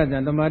 Malesroda,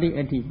 and the Mari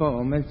Etipo,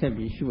 or must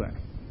be sure.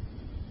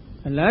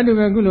 A lad of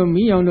a gulo,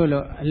 me on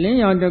Lolo,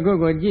 lay on the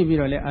Gogo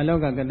Jibiro,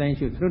 Aloga Gadan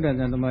should throw that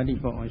and the Mari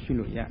for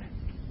Shulu Yard.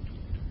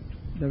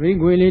 The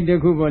big willy de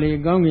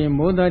Kuboli, Gongi,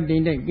 Moda,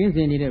 Dinda,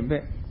 Ginsin in a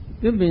bed.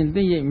 The bin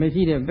the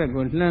Messida bed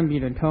was lambi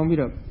the town bit.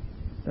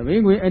 The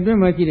big way I do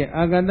Machida,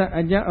 Agata,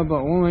 Aja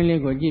about 1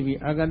 leg or Gibi,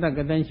 Agata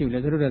Gatanshu,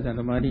 the Rudas and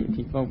the Mari,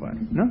 Tipopa.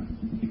 No?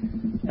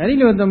 I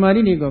know the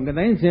Marinigo,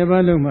 Gatan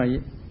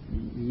Sevaluma.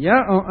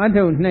 Ya on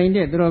Ato 9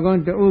 days,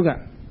 Dragon to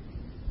Uga.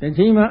 The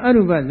Chima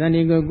Aruba,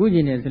 Zanigo,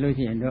 Gujin,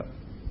 Solution.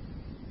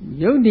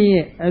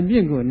 Yodi, a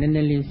big good,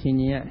 Nenali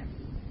Senior.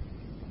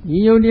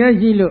 Yodia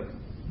Gilo.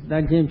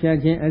 That Jim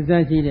Chachin as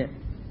I see it.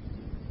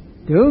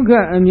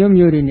 Duga and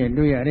Yumurin,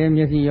 do ya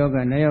remyasi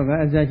yoga,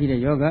 Nayoga, as I see the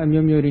yoga, and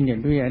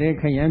Yumurin, do ya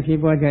rekayan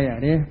people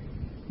jayare.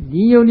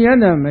 Dio the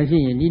other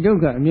machine,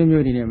 Didoga,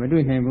 Yumurin,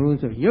 Maduin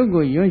Russo,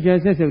 Yogo,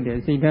 Yosha says of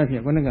the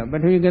Sitafia,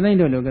 but you can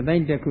look at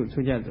the Cook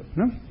Sujazo,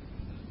 no?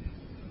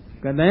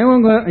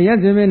 Kadaionga,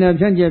 Yazamin of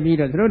Janja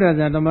Vida,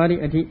 Rodas and the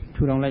Mari at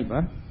Turon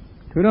Laiba.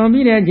 Turon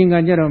Vida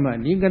Jinga Jaroma,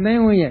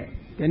 Digadaioya,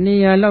 the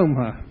Nia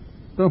Loma.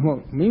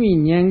 Tomo, Mimi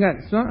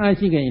Nyanga, so I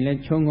see again,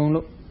 let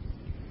Chongolo.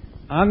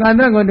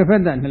 Agada got the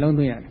feather, along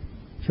the yard.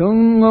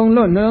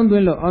 Chongolo, no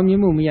duelo,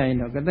 Omimumia,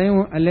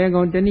 Gatayo,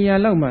 Alego, Tenia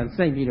Loma,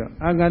 Saibiro,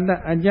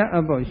 Agada, Aja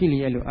about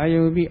Chilielo,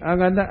 IOB,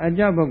 Agada,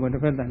 Ajabo got the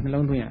feather,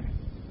 along the yard.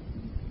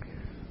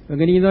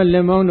 Ogrido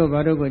Lemondo,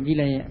 Barogo,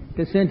 Gilaya,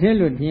 the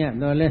Sentelo, Tia,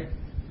 Dole.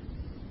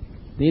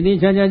 The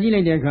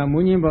Chajajila, the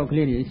Camunion,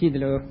 Boclady,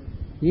 Sidlo,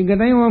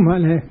 Yigatayo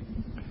Male.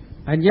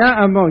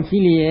 Aja about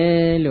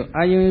Chilielo,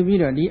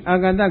 Ayubiro, the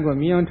Agada go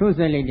me on two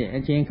salated,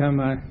 a chain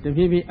kama, the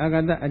baby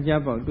Agada Aja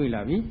about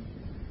Dulabi.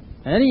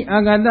 Any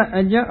Agada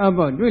Aja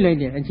about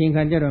Dulated, a chain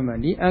canjeroma,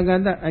 the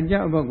Agada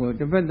Aja about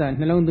the better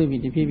along to be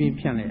the baby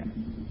piano.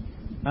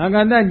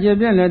 Agada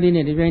Jabian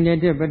Ladine, the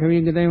vendor, but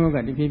we get them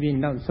over the baby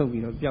not so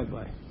be of job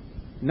by.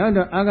 Now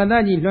the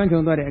Agadaji launch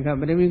on the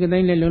but we get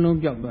them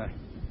alone job by.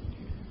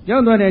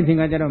 Job by the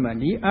Tingajeroma,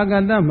 the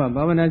Agadama,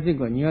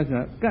 Bavanasico,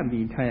 Nyosa, can't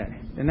be tired.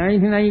 The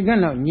 99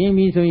 gun out, near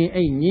me so you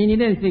ain't nearly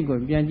that sick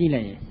of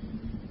Bianjila.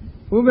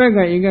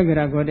 Ubega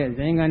Igagara got it,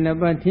 saying, and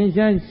about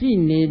Tinshan, she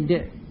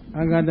needed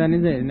Agadan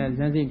is a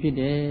Nancy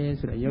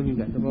Pide, so Yogi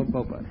got the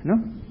Papa, no?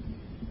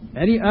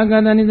 Eddie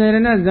Agadan is a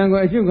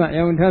Zango Sugar,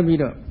 I won't have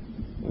it up.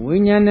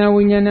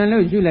 Winyana,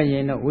 no Jula,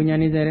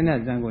 Winyan is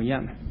a Zango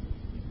Yam.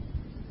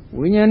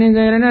 Winyan is a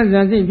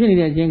Zanzi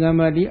Pide,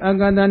 Jingamadi,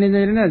 Agadan is a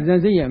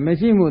Zanzia,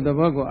 Massimo, the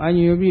Bogo,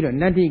 Ayubiro,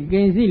 Nati,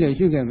 Gainsilo,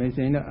 Sugar,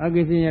 Messina,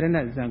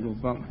 Agasiana Zango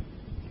Pong.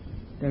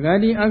 The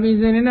Gadi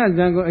Agizena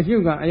Zango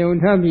Sugar, I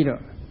won't have it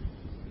up.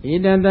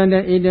 Ida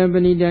Danda, Ida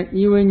Benida,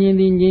 even in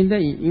the Jinda,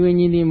 even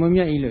in the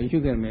Momia Ilo,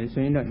 Sugar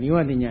Messina,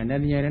 Niwadina,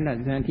 Nadiana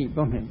Zanti,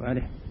 Pompe,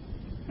 Bade.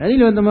 I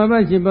know the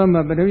Mabashi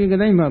Bamba, but we got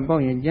him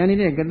boy,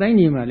 Janet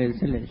Gadainima, let's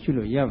select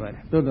Shulu Yavar.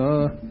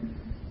 Todo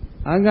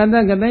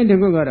Agada Gadain to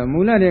Gogara,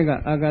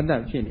 Mularega,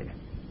 Agada Chile.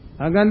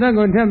 Agada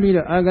got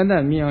Tambiro,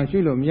 Agada, Mia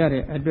Shulo,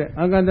 Miare,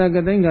 Agada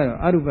Gadanga,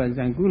 Aruba,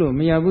 Zangulo,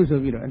 Miabuso,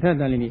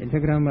 Tadalini,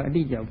 Tegrama,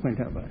 Dija,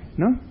 Puentaba.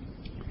 No?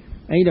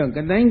 အဲ့တော့က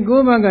တိုင်း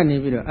9ပါးကနေ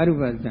ပြီးတော့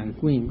အရုပဇံ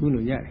ကု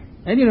ရင်ကုလို့ရ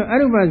တယ်အဲ့ဒီတော့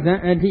အရုပဇံ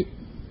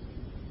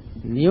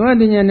အထိနိဝ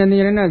တဉာဏနိ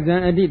ရဏဇံ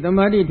အထိသ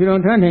မာဓိထူ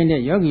ထောင်ထား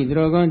နိုင်တဲ့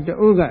ယောဂီသူတော်ကောင်းတ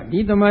ဦး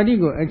ကဒီသမာဓိ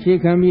ကိုအ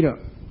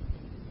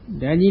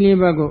ခြေခံပြီးတော့ဓာတ်ကြီးလေး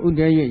ပါးကို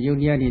ဥဒ္ဒ၍ယုတ်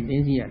တရား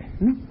တွေသိသိရ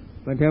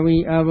တယ်နော်ပ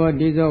ထဝီအာဘော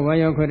ဒေ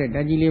ဇောဝါယောခေါ်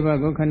တဲ့ဓာတ်ကြီးလေး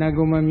ပါးကို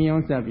ခန္ဓာကိုယ်မှာမြင်အော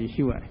င်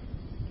စပြီးရှုရတယ်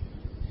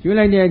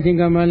ရှုလိုက်တဲ့အ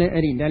ချိန်ကမှလည်း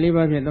အဲ့ဒီဓာတ်လေး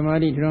ပါးဖြင့်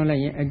သမာဓိထူထောင်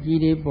လိုက်ရင်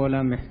အကြည်တွေပေါ်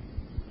လာ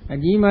မယ်အ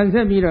ကြည်မှာဆ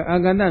က်ပြီးတော့အာ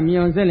ဂတမြင်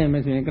အောင်ဆက်လည်မ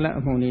ယ်ဆိုရင်ကလပ်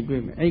အမှုန်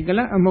လေးတွေ့မယ်အဲ့ဒီက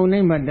လပ်အ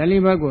မှုန်လေး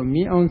မှာဓာတ်လေးပါးကိုမြ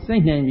င်အောင်စို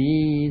က်နိုင်ပြီ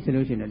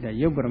ဆိုလို့ရှိ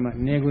ရင်တော့ယုတ်ပရမ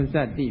နေကိုစ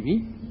သိ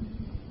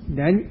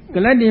ပြီဒါက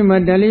လတ်ဒီမှာ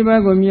ဓာတ်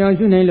လေးပါးကိုမြင်အောင်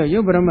ရှုနိုင်လို့ယု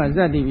တ်ပရမစ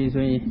သိ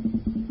ပြီဆို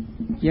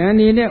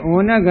ရင်ဉာဏ်နေတဲ့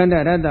ဝဏကန္တ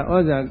ရတ္တ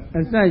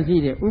ဩဇာအစရှိ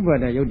တဲ့ဥပါ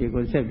ဒယုတ်တွေ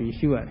ကိုဆက်ပြီး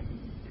ရှုရ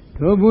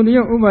တယ်ထိုဘုဒ္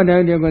ဓယုတ်ဥပါ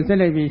ဒယုတ်တွေကိုဆက်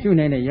လိုက်ပြီးရှု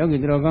နိုင်တဲ့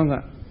ယောဂီသူတော်ကောင်းက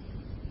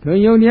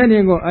ထိုယုတ်တရားတွေ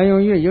ကိုအာယုံ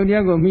၍ယုတ်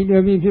တရား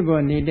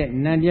ကိုမိတွေ့ပြီးဖြစ်ပေါ်နေတဲ့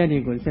နံတရား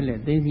တွေကိုဆက်လက်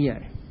သိသိရတ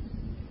ယ်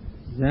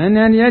ဇာ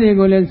ဏတရားတွေ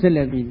ကိုလည်းဆက်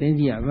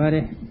လက်ပြီးသိသိရပါ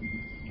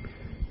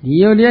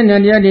တယ်ဒီယုတ်တ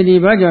ရားနံတရားတွေဒီ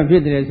ဘာကြော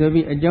င့်ဖြစ်တယ်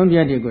ဆိုပြီးအကြောင်းတ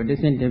ရားတွေကိုတစ်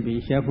ဆင့်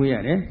တက်ပြီးရှားဖွေရတ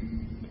ယ်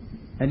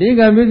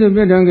အတိကပြည့်စုံပြ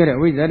ည့်ထောင်ခဲ့တဲ့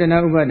ဝိဇာ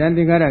တနာဥပါဒံ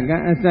သင်္ခါ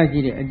ရကံအစရှိ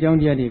တဲ့အကြော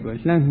င်းတရားတွေ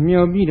ကိုလှမ်း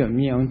မျှော်ပြီးတော့မြ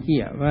င်အောင်ကြည့်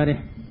ရပါတယ်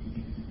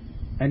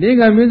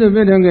အတိကပြည့်စုံပြ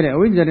ည့်ထောင်ခဲ့တဲ့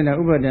အဝိဇ္ဇာတနာ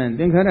ဥပါဒံသ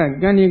င်္ခါရ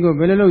ကံဒီ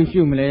ကိုဘယ်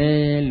လိုလုပ်ရှု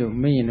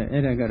မလဲလို့မေး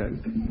ရင်တော့အဲ့ဒါ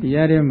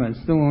ကတော့တရားထဲမှာ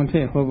စုံအောင်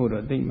ထည့်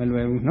ဟောဖို့တော့သိမလွ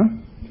ယ်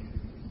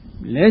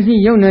ဘူးနော်လက်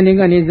ရှိယုတ်နံတွေ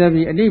ကနေစ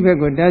ပြီးအတိဘက်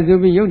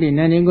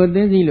ကိုတာစုပြီးယုတ်ဒီနံတွေ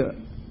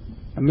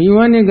ကိုသိသိလို့အမိ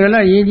ဝါနဲ့ကရလ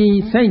ရေ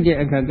ကြီးစိုက်တဲ့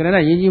အခါကရလ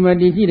ရေကြီး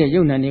မှာတည်ရှိတဲ့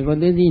ယုတ်နံတွေကို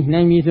သိသိ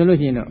နိုင်ပြီ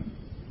ဆိုလို့ရှိ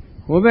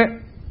ရင်တော့ဟို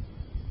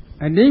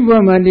ဘက်အတိ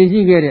ဘဝမှာတည်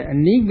ရှိခဲ့တဲ့အ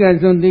နိ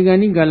ကဆုံးသေဂ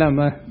ဏိကာ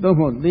လမှာသို့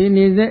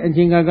မဟုတ်သေနေစေအ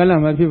ချိန်ကာလ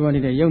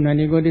မှာဖြစ်ပေါ်နေတဲ့ယုတ်နံ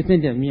တွေကိုတစ်စက်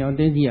တည်းမြင်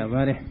အောင်သိသိရပါ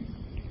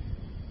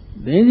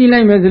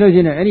တယ်သိသိလိုက်မယ်ဆိုလို့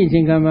ရှိရင်အဲ့ဒီအ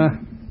ချိန်က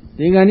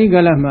မှာသေဂဏိကာ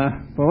လမှာ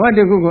ဘဝ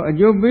တစ်ခုကို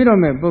အကျိုး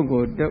ပေးတော့မဲ့ပုဂ္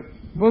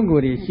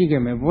ဂိုလ်တွေ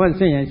ရှိခဲ့မယ်ဘဝဆ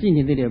က်ရန်ရှိနေ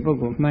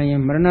တဲ့ပုဂ္ဂိုလ်မှန်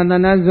ရင်မရဏ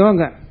တဏ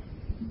ဇောက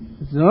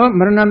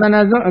မရဏတ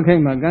ဏဇောအခို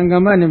က်မှာကံက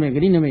မ္မနမိတ်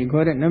ဂရိနမိတ်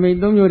ခေါ်တဲ့နမိတ်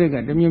၃မျိုးတွေက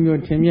တစ်မျိုး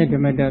မျိုးထင်မြဲဓ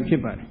မ္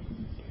မတာဖြစ်ပါတယ်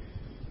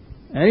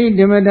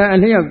အဲ့ဒီဓမ္မတာအ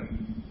လျောက်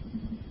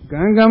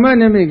ကံကမ္မ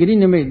နမိတ်ဂရိ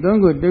နမိတ်၃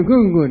ခု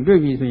တစ်ခုကိုတွေ့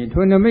ပြီဆို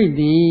ရင်ထို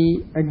နမိတ်သည်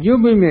အကျိုး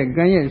ပေးမဲ့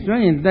ကံ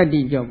ရဲ့စွမ်းရင်တတ္တိ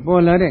ကြော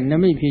င့်ပေါ်လာတဲ့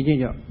နမိတ်ဖြစ်ခြင်း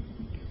ကြော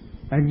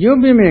င့်အ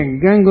ကျိုးပေး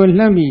မဲ့ကံကို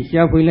လှ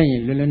မ်းပြီးရှာဖွေလိုက်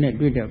ရင်လွယ်လွယ်နဲ့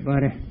တွေ့တတ်ပါတ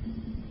ယ်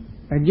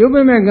အကျိုး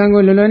ပေးမဲ့ကံ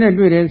ကိုလွယ်လွယ်နဲ့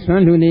တွေ့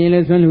တယ်ဆွမ်းလှူနေရင်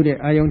လည်းဆွမ်းလှူ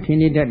တဲ့အာယုံ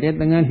ထင်နေတတ်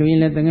တယ်တငန်းလှူရင်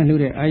လည်းတငန်းလှူ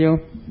တဲ့အာယုံ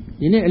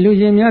ဒီနေ့အလူ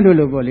ရှင်များတို့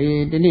လို့ပေါ့လေ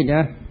ဒီ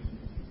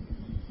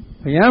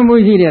နေ့ဒါဘုရား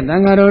မှုရှိ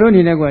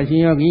တဲ့သံဃာတော်တို့နေတဲ့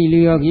ကွာရှင်ယောဂီလူ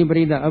ယောဂီပ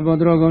ရိသတ်အပေါ်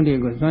တော်ကောင်း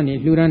တွေကိုဆွ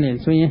မ်းနေလှူရမ်းနေ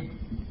ဆိုရင်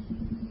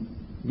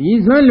ဒီ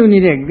ဆွ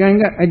မ်းလူနေတဲ့ကံ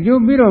ကအ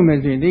ကျိုးပေးတော့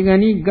မယ်ဆို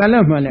ရင်ဒီကံဒီကာလ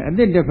မှလည်းအသ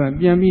က်တစ်ဖန်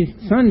ပြန်ပြီး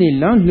ဆွ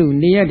မ်းနေလောင်းလှူ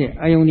နေရတဲ့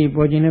အာယုန်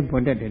တွေပေါ်ခြင်းလည်း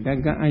ပေါ်တတ်တယ်ဒါ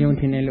ကံအာယုန်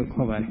ထင်တယ်လို့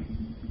ခေါ်ပါ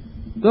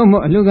တယ်သို့မဟု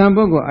တ်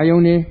အလှကံပုဂ္ဂိုလ်အာယု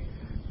န်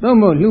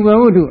တွေသို့မဟုတ်လူ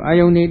ဘဝတ္ထုအာ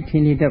ယုန်တွေထ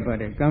င်နေတတ်ပါတ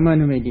ယ်ကာ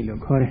မနမိတ်လို့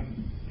ခေါ်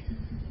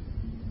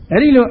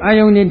တယ်အဲဒီလိုအာ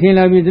ယုန်တွေထင်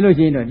လာပြီဆိုလို့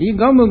ရှိရင်တော့ဒီ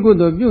ကောင်း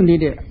မှုကုသိုလ်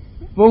ပြုနေတဲ့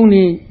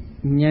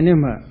ပုံနေဉာဏ်နဲ့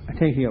မှ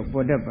အထိုက်လျောက်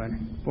ပေါ်တတ်ပါတယ်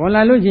ပေါ်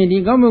လာလို့ရှိရင်ဒီ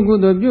ကောင်း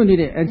မှုကုသိုလ်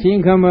ပြုနေတဲ့အချိန်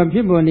ခါ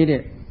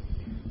မှာဖြစ်ပေါ်နေတဲ့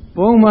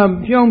ပုံမှာ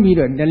ဖြော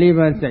င်းပြီးတော့ဓ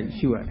လေးပါး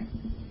စိုက်ရှုရတယ်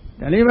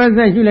ဓလေး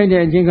ပါးစိုက်ရှုလိုက်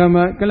တဲ့အ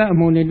ချိန်ခါမှာကလပ်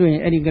အမှုန်တွေတွေ့ရ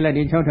င်အဲ့ဒီက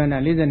လပ်တွေ6ဌာန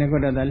42ခု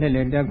တသာလှည့်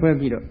လည်တက်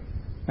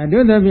ခွဲပြီးတော့အတု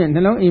သဖြင့်နှ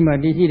လုံးအိမ်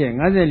မှာတည်ရှိတဲ့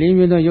54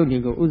မျိုးသောယုတ်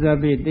တွေကိုဥစား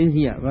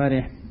ပေးသိသိရပါ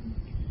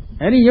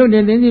တယ်အဲ့ဒီယုတ်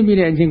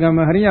တွေသိသိပြီးတဲ့အချိန်ခါ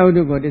မှာဟရိယဝတ္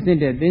ထုကိုတစ်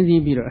စစ်တဲ့သိသိ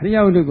ပြီးတော့ဟရိယ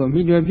ဝတ္ထုကို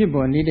မိတွယ်ဖြစ်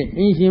ပေါ်နေတဲ့အ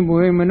င်းရှင်ဘ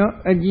ဝေမနော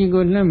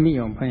အကြည်ကိုလှ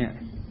မ်းမိအောင်ဖန်ရ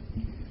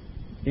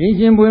တယ်အ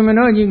င်းရှင်ဘဝေ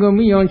မနောအကြည်ကို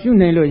မိအောင်ရှု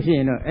နိုင်လို့ရှိ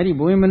ရင်တော့အဲ့ဒီ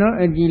ဘဝေမ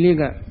နောအကြည်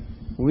လေးက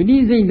ဝိဓိ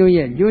စိတ်တို့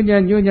ရဲ့ကြိုးကြ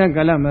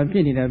ကာလမှာဖြ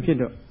စ်နေတာဖြစ်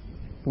တော့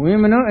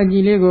ဘဝေမနောအကြ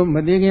ည်လေးကို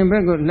မသေးခင်ဘ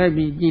က်ကိုလိုက်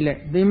ပြီးကြည့်လိုက်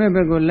သိမဲ့ဘ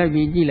က်ကိုလိုက်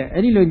ပြီးကြည့်လိုက်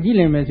အဲ့ဒီလိုကြ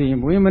ည့်လိုက်မယ်ဆို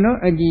ရင်ဘဝေမနော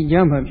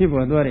အကြည်ကြားမှာဖြစ်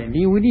ပေါ်သွား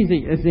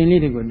တဲ့ဒီဝိဓိစိတ်အစဉ်လေး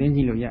တွေကိုသိကြ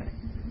ည့်လို့ရ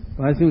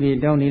တယ်ဘာစုတွေ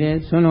တောင်းနေ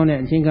တယ်ဆွမ်းလောင်း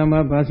တဲ့အချိန်က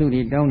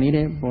မှာဘာစုတွေတောင်းနေ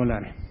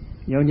တယ်ပေါ်လာတယ်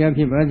ယောက်ျားဖြ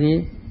စ်ပါစေ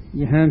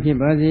ယဟန်ဖြစ်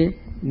ပါစေ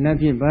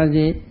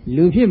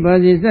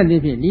နတ်ဖြစ်ပါစေလူဖြစ်ပါစေစ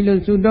သဖြင့်ဒီ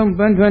လိုစုတောင်းပ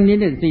န်းထွန်းနေ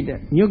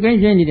တဲ့စိတ်ဓာတ်ညှို့ကိုင်း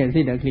ဆိုင်နေတဲ့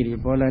စိတ်ဓာတ်ကလေး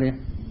တွေပေါ်လာတယ်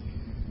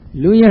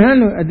လူယဟန်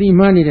လိုအတိ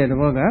မှားနေတဲ့သ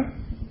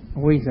ဘောက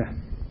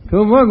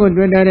အဝိဇ္ဇာထိုဘောကို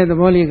တွေ့တာတဲ့သ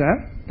ဘောလေး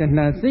ကတ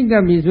ဏှာစိတ်က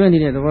ပ်ပြီး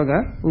ဆွဲနေတဲ့သဘော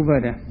ကဥပါ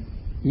ဒံ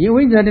ဒီ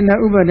ဝိဇ္ဇာတဏှာ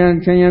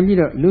ဥပါဒံခြံရံပြီး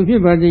တော့လူဖြ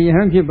စ်ပါစေယဟ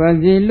န်ဖြစ်ပါ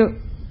စေလို့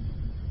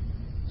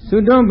သု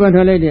တောင်း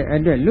ပန်ထားလိုက်တဲ့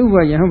အတွက်လူဘ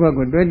ယဟန်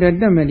ဘကိုတွေ့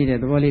တဲ့တက်မဲ့နေတဲ့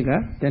သဘောလေးက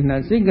တဏှာ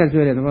စိတ်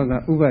ကပ်ဆွဲတဲ့သဘောက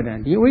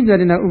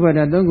ဥပါဒံဒီဝိဇ္ဇာတဏှာဥပါ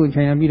ဒံသုံးခု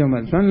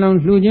ခြံရံပြီးတော့မှဆွမ်းလောင်း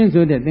လှူခြင်း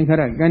ဆိုတဲ့သင်္ခါ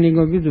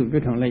ရကံဒီကို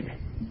ပြုစုပြထောင်လိုက်တယ်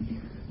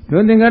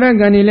ဒုသင်္ခါ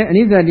ရကံဒီလည်းအ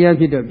နိစ္စတ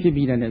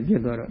ရားဖြစ်တော့ဖြစ်ပြီးတာနဲ့ပြတ်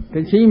သွားတော့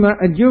တစ်ချိန်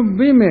မှာအ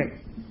ကျိုးပေး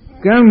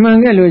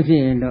မဲ့ကံမှန်ခဲ့လို့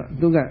ရှိရင်တော့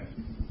သူ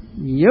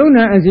ကယုံ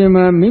နာအစဉ်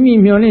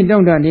မှာမိမိမျောလင့်တော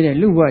င့်တနေ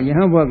တဲ့လူဘဝယ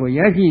ဟန်ဘဝကို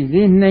ရရှိ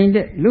စေ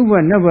နိုင်တဲ့လူ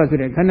ဘဝနတ်ဘဝဆို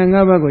တဲ့ခန္ဓာ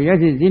၅ပါးကိုရ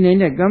ရှိစေနိုင်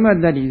တဲ့ကမ္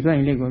မတ္တိစွမ်း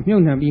ရင်လေးကိုမြု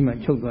ပ်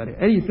နှံပြီးမှချုပ်သွားတယ်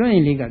။အဲဒီစွမ်းရ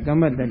င်လေးက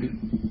ကမ္မတ္တိ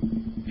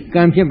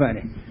ကံဖြစ်ပါ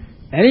တယ်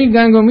။အဲဒီ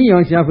ကံကိုမိအော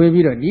င်ရှာဖွေ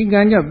ပြီးတော့ဒီကံ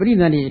ကြောင့်ပရိ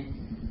သတ်တွေ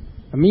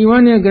အမိဝ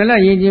မ်းနဲ့ကလ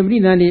ရေကြီး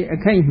ပရိသတ်တွေအ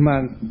ခိုက်မှာ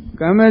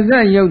ကမ္မ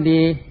ဇယုတ်တွေ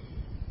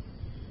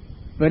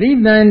ပ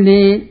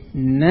Paritandi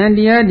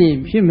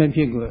Nandiadi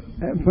Pimapigo,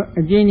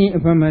 a genie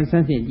upon my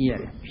sunset year.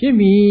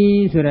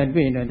 Shibi, so that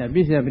way that a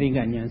bishop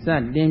brigand,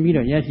 sad, then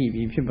Vido Yashi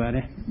be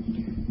Pipare.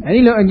 A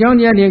little a John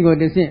Yadigo,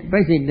 the same,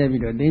 basic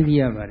David or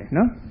Dengia,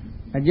 no?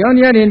 A John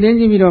Yad and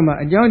Denzi Vidoma,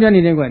 a John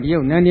Yanigo, you,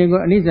 Nandigo,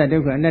 Anisa,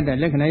 another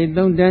Lekanai,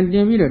 don't then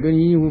David, don't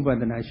you, but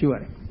than I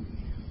sure.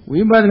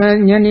 We but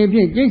Yanni,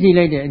 Jesse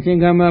lady,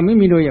 Chingama,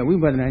 Mimidoya, we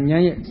but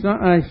Yan, so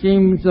a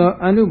shame, so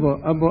Anubo,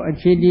 about a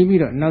shady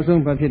video, now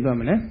some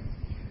Papidomale.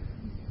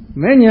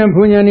 Many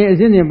Punyani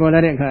is in the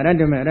Bolarica,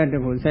 Radome,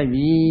 Radable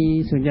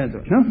Sabi,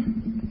 Sujato, no?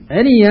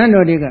 Eddie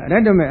Yanodiga,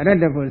 Radome,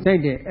 Radable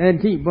Side,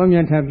 Eti,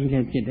 Bomian Tabi,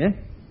 Pite.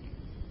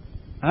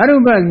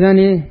 Aruba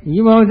Zani,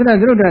 you was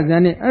Radruda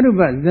Zani,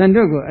 Aruba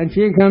Zandogo, a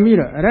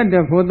Chikamiro,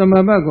 Rada for the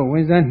Mabago,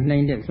 when Zan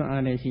named it, so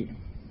Aleshi.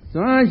 So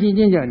she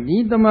ginger,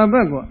 lead the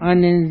Mabago,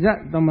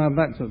 Anenza, the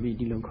Mabat, so be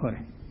Dilocore.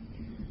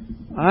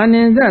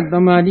 Anenza, the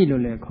Madilo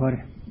le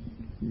core.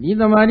 Lead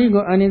the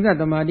Marigo, Anenza,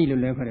 the Madilo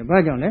le core,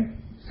 Bajole.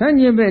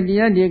 Sanjebe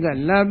Diadiga,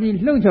 Labi,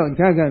 Locho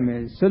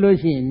Jagame,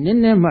 Solution,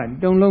 Ninema,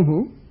 don't know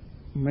who,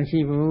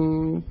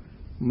 Mashibu,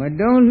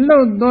 Madon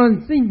Lo,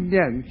 don't think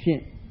that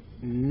shit.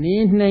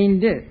 Need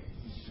named it,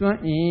 Swan,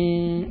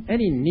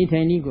 Eddie,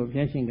 Nitanigo,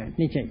 Jashinga,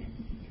 Niche.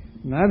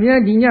 Navia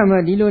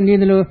Dinyama, Dilo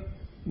Nidlo,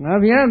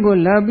 Navia go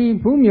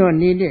Labi, Pumio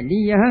needed,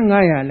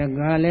 Diahangaya,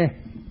 Lagale,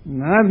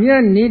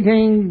 Navia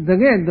Nitain, the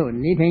ghetto,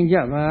 Nitain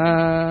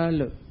Java,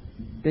 look.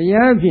 The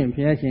Yavian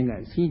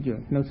Piashinga, Sijo,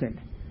 no set.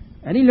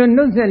 A little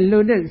knows that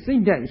loaded, see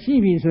that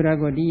she be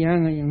Surago, the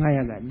young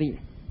Hayaga, dear.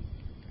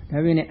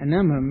 Having an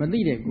Anama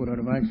Madide,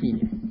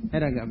 Gurobashi,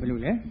 Eraga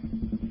Blue,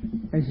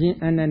 as she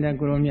and a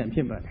Gromia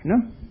Pipa, no?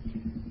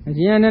 As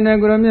she and a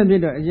Gromia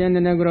Bido, as she and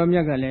a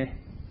Gromia Gale.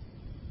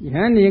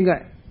 Yahani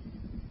got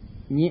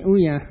Ni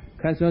Uya,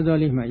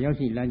 Casozoli, my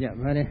Yoshi Laja,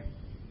 Vare.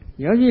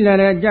 Yoshi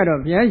Lara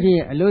Jaro,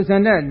 Piashi,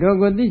 Lusanda,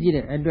 Dogo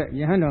Digi,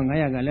 Yahano,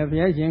 Hayaga,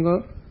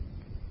 Piashingo.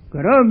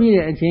 Gorobi,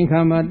 a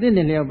chinkama,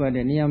 didn't live by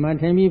the Niama,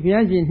 Tami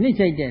Piashi,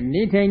 Nichake,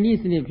 Nitani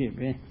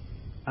sleepy.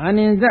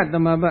 Anin that the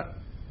Maba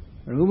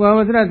Ruba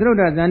was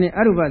Radroda Zani,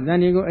 Aruba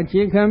Zanigo, a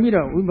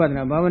chikamiro,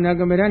 Ubana,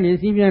 Babanagamerani,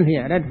 Sibian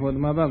here, that for the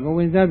Maba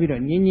going Zabiro,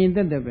 Nini,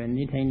 the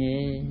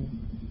Nitane.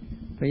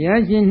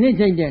 Piashi,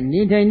 Nichake,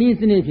 Nitani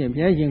sleepy,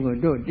 Piashin go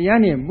do,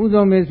 Diane,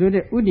 Buzo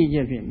Mesude, Udi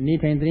Jeffin,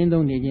 Nitan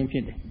Drindo, Nijin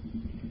Fit.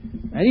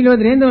 I little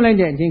Drindo like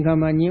that,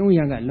 Chinkama, New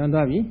Yanga,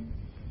 Londavi.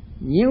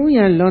 You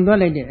and London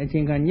like a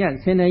chinkanya,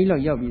 Senailo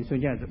Yobi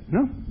Sujato,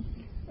 no?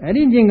 I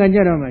didn't think a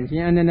gentleman, she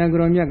and an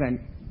agromiagan.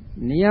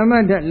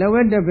 Niama that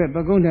lowered the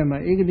Pagondama,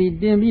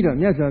 Igdi, Demido,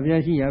 Yaso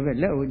Yashi,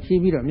 Low,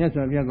 Chibido,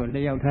 Yaso Yago,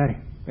 Leotare,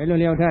 Pelo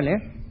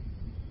Leotale.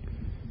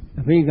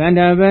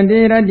 Viganda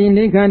Bandera,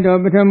 Dindicanto,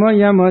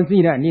 Batamoya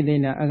Mosira,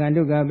 Nidina,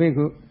 Aganduga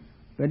Beku,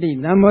 but the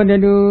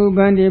Namodu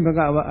Bandi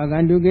Bagawa,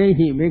 Aganduge,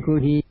 he,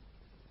 Beku, he.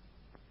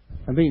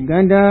 A big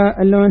Ganda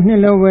alone,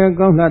 hello, where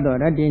Gonado,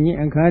 Radini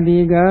and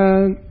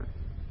Kadiga.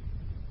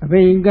 A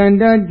big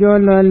Ganda,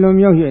 Jola,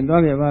 Lomio,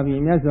 Dove,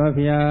 Babi,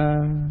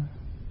 Masofia.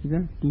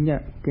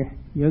 Dinja,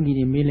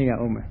 Yogi, Milia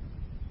Oma.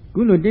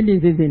 Gulu did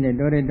this in the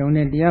Dore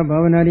Done, Dia,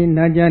 Bavanari,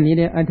 Naja,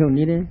 Nide, Ato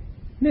Nide.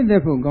 Neither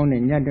for Gone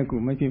and Yadaku,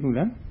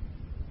 Machipula.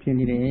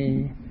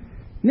 Pinide.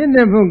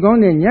 Neither for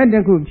Gone and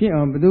Yadaku,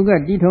 Pion,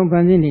 Buduga, Dito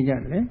Panzini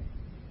Jadre.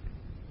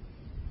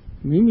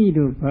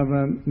 Mimido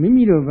Papa,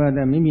 Mimido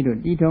Vada, Mimido,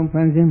 Dito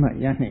Panzima,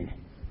 Yahne.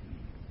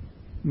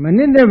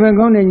 Manenda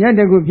Vagon and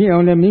Yadagu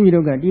Pion,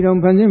 Mimido, Dito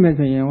Panzima,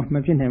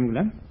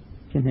 Machinamula.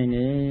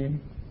 Chinane.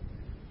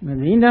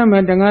 Marina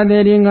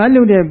Matangade,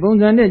 Alude,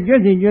 Bones and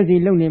Jersey,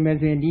 Lonely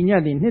Messi,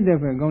 Dina, the Hither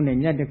Vagon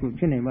and Yadaku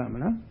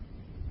Chinamala.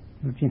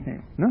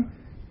 Machinam, no?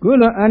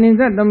 Gula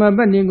Aninza, the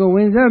Mabanigo,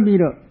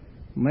 Winzabiro.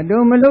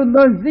 Madomalo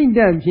does the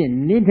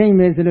Dabchin, Nitain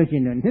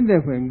resolution, and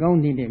Hither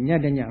Vagon,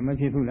 Yadanya,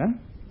 Machipula.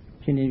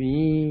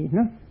 Chinibi,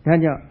 no?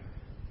 Taja.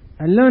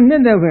 Alone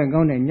never were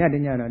gone and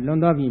Yadanya,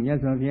 Londovi,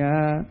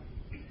 Yasofia.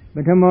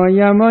 But a more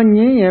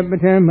Yamoni, a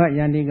better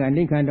Yandiga,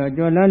 Nikanda,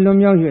 Jola,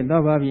 Lumio,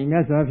 Dobavi,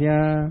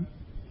 Yasofia.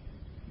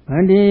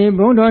 And the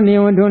Bondoni,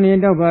 Antoni,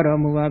 Dobaro,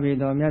 Muabi,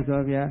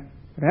 Yasofia.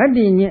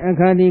 Radini,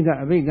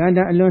 Akadiga,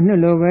 Viganda, alone,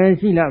 lower,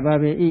 Sila,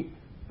 Babi,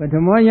 but a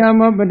more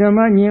Yamo, but a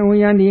man,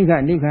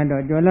 Yandiga,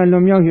 Nikanda, Jola,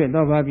 Lumio,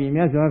 Dobavi,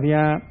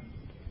 Yasofia.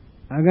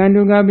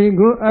 Aganduga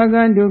Bigu,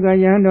 Aganduga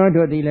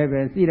Yando, the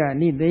 11, Sira,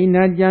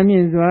 Nidina,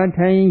 Jamin,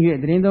 Zuatain,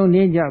 Drindo,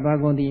 Nija,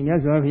 Bagondi,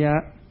 Yasofia.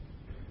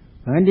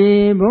 And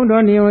the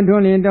Bondoni,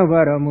 Antoni,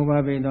 Dobaro,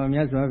 Muabi,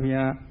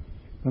 Yasofia.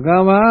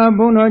 Pagawa,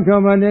 Bono,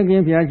 Choba, the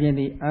Gimpia,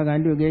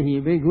 Aganduga,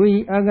 he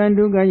Bigui,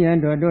 Aganduga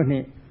Yando,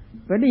 Doni.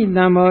 But it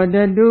number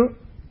that do.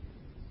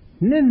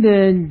 Nid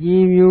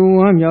give you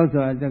one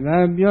yosa, the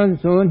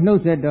Gabion, so no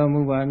set of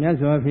Muba,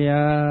 Yasofia.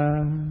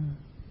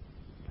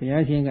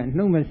 Piashing and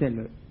no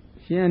Marcelo.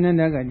 She and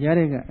another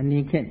Jarega and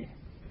Niken.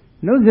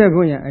 No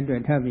Zagoya at the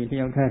Tabi,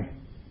 Leotar.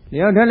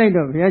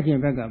 Leotar of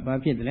Yashin Baga,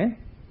 Bapidle.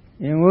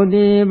 And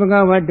Wodi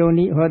Bagawa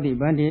Doni, Hodi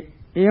Bandit.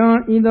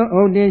 Eon either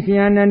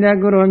Odesian and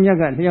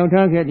Agoromiaga,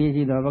 Leotar,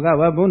 Kedisi, the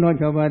Bagawa, Bono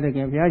Choba, the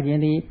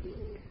Campiashini.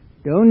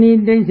 Doni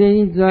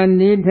Daisy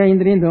Zani Tain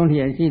Drinton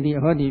here, see the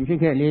hotty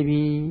picket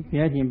levy,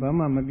 Piatin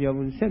Bama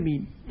Mabio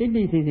Sabi, did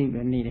this is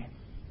even needed.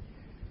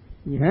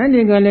 You had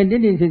a gala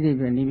did it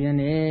even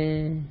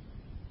even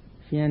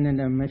Sian and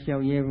a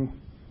Mashao Yevu.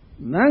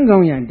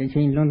 Mangoyan, the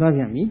chain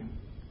Londonian.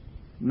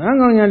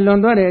 Mangoyan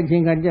London,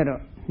 Jingajero,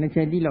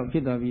 Nachadilo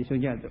Chitovi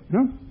Sojato,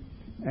 no?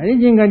 I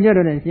think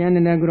Gajero, Sian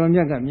and a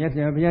Gromjaka, yes,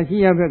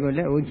 Piacia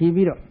Begole,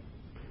 Uchibiro.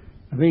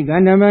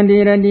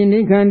 Vigandamandi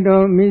Radini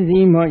Kanto,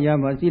 Mizimo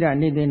Yabasira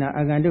Nidina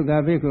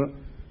Aganduga Beku,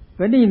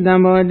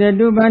 Padidamo, the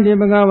Dubandi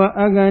Bagawa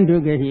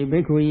Agandugahi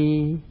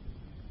Bekui,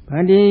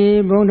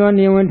 Padi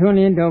Bondoni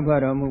Wantoni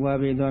Dobaro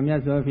Mubabi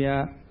Domia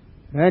Sofia,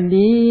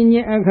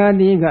 Radini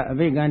Akadiga,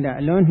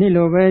 Viganda, Lon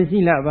Hilo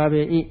Vesila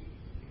Babi,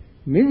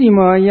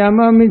 Mizimo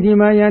Yama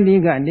Mizima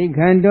Yandiga,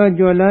 Nikanto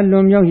Jola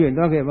Lumyo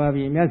Doge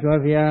Babi,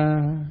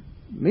 Miasofia,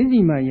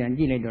 Mizima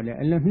Yandile Dole,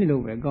 Lon Hilo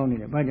Goni,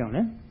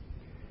 Bajone.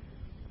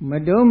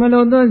 Madame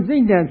Malodo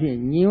Zigdafi,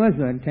 New was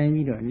a time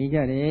you don't need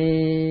a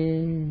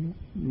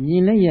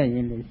Nilaya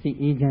in the sea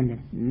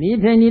agent.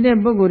 Need any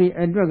boguri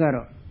a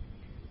drugaro.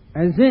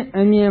 As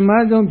I mean,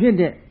 Mazon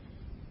Pite,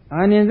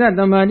 and in that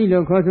the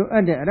Madilo Coso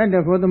Ada,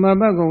 rather for the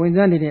Mabago with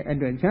Zanity at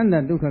the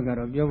Chanda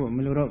Dukagaro, Yobo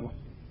Mulorobo.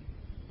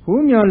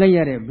 Whom your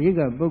layer a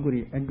bigger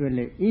boguri at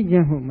the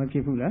agent who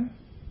Machipula,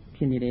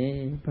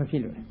 Pinide,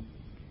 Pafilo.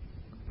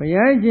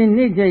 Payajin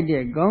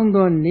Nijay,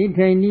 Gondon,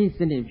 Nitani,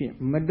 Sinipi,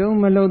 Madame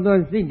Malodo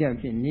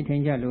Zigdafi,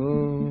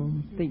 Nitanjalo,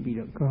 take me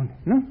to con,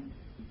 no?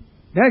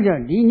 Daja,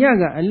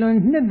 Dinaga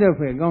alone, never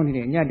for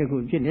Gondi,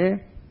 Yataku Chile,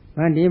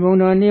 and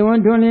even on the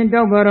one tone in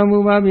Taubara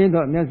Mubabi,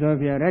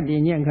 Mesofia,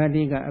 Radinian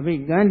Kadiga, a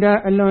big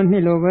Ganda alone,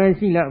 Hilover,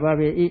 Sila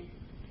Babi,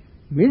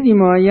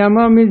 Mizimo,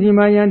 Yama,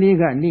 Mizima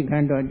Yandiga,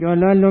 Nikando,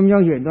 Jola, Lumyo,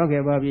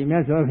 Doge Babi,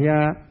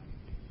 Mesofia.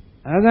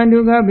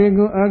 Aganduga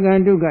Begu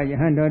Aganduga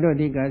Yahando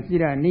Diga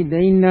Sira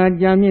Nidina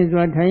Jamis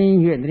Watain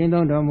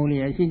Yedrindo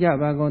Domulia Shija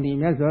Bagondi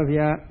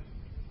Mesofia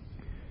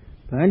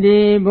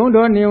Pandi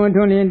Bondo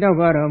Neontoni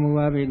Davara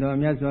Muabi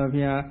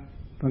Mesofia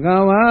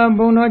Pagawa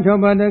Bono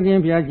Choba the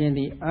Game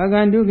Piacindi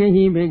Aganduga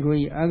Hi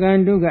Begui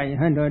Aganduga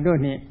Yahando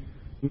Doni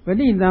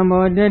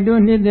Paditamo de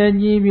Duni de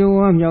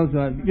Gibu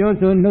Yosa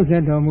Joso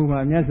Noseto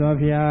Muba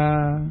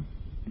Mesofia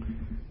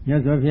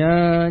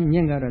Mesofia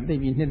Nyangara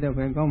Devi Nita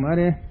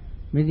Gomare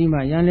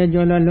Mizima Yanle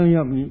Jola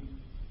Lumyobi,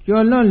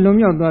 Jola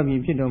Lumyo Dobi,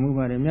 Pito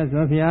Mubare,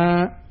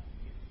 Mesofia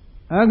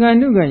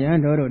Aganuga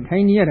Yandoro,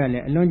 Tiny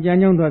Yarale,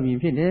 Lonjanyon Dobi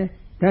Pite,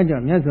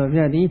 Taja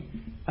Mesofia di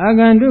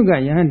Aganduga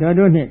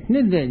Yandoro,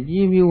 Nid,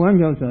 give you one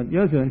yourself,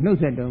 Joseph, no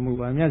set of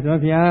Muba,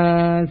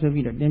 Mesofia,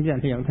 Sofia, Dempia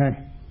Hiyotai.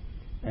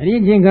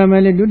 Reaching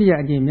Gamale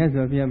Dudia,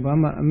 Mesofia,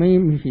 Bama, May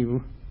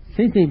Mishibu,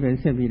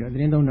 60% Sevilla,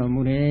 Drindon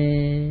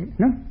Mure,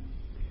 no?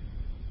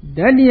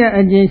 Dadia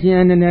agency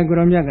and an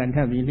agromiagan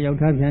tabi, the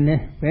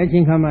Octavian,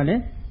 Fetching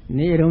Hamale,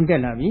 Neron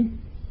Delavi,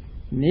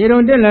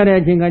 Neron Della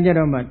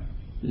Jingajaromat,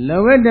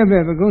 Lower the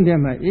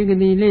Bebagundama,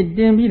 eagerly late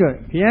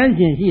Dembiro,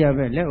 Pianchin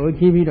Hiabella, or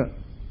Tibiro.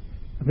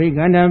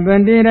 Piganda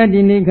Bandera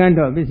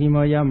Dinicanto,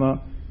 Bissimo Yamo,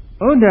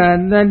 Oda,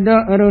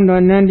 the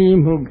Aruno Nandi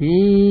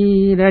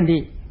Muki,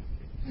 Radi,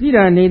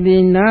 Sira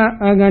Nidina,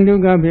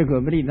 Aganduga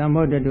Beko, Brita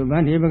Moda to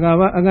Bandi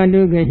Bagawa,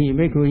 Aganduga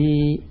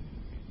Bekui.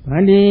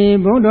 Pandi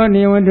Bodo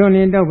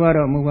Neontoni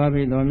Davaro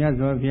Mubabi Domia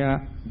Sofia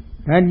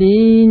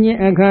Tadini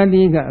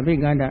Akadiga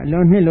Viganda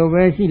Lonhilo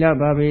Vesila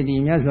Babi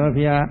Dimia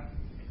Sofia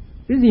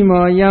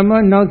Bissimo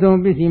Yama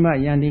Noson Bissima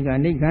Yandiga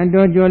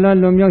Nikanto Jola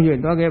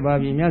Lumyo Doge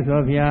Babi Mia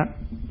Sofia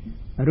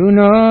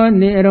Runo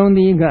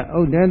Nerondiga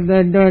Oda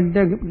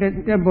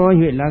the boy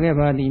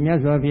Lageba Dimia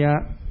Sofia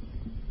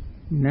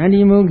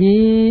Nandi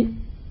Muki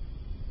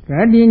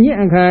Radini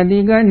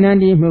Akadiga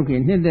Nandi Muki,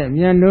 Nida,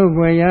 Miano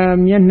Boya,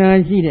 Miana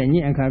Shida,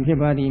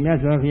 Akapibadi,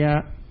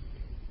 Mesofia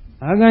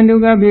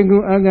Aganduga Bigu,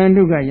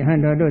 Aganduga,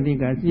 Yahando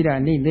Diga, Sira,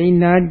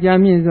 Nidina,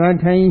 Jamis, or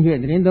Tain,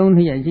 Rindon,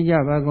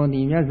 Yashija,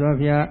 Bagondi,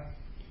 Mesofia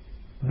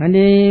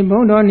Pandi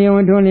Bondo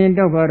Neontoni,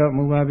 Dobaro,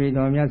 Mubabi,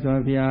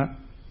 Mesofia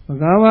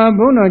Pagawa,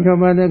 Bono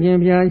Choba, the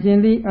Gimbia,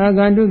 Sindi,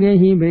 Aganduga,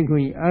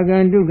 Hibekui,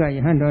 Aganduga,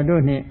 Yahando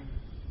Doni.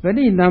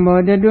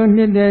 Paditamo, the don't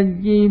need the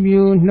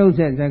Gibu, no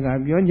sense,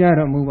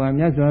 Yojaro Muba,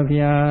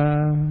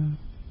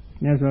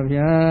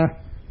 Mesofia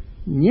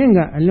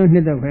Nyanga, alone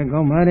need the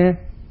Gomare,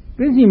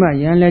 Prisima,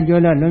 Yanla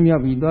Jola, Lumio,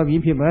 Dobi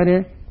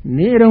Pibare,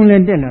 Neron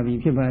Lendella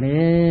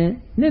Pibare,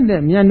 need the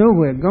Miano,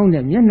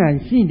 Gonda, Miana,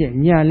 she did,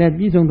 Mia let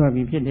Bison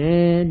Dobi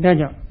Pide,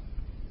 Daja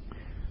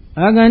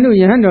Aganu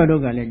Yando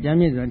Dogale,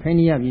 Jamis or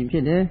Tiny Abi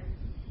Pide,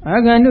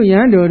 Aganu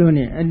Yando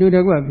Doni, and do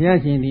the work,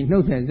 Yasin,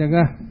 no sense,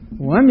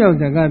 one of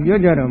the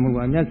Gabjoro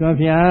Muba,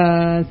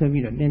 Mesofia,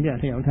 Savida, Dembia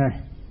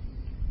Hiyotai.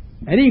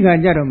 Eriga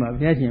Jaroma,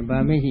 Yasin,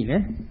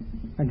 Bamihile,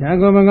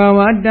 Atago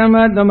Magawa,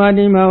 Dama,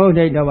 Damadima,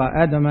 Odedawa,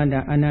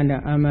 Adamanda,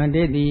 Ananda,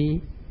 Amandedi,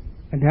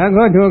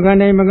 Atago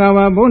Togane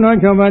Magawa, Bono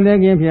Choba, the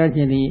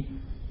Gimpia,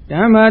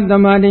 Dama,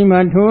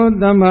 Damadima, To,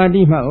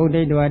 Damadima,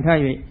 Odedawa,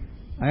 Tai,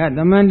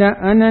 Ayadamanda,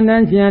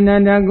 Ananda,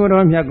 Siananda,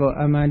 Gorom Yako,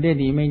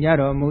 Amandedi,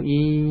 Majaro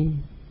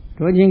Mui.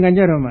 Tojinga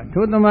Jaroma,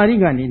 Toto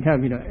Marigani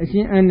Tabiro,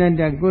 Shin and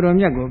the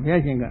Goromyago,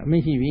 Piasinga,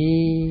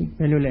 Mishivi,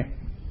 Pelule.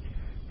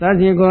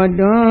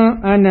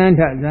 Tasikoton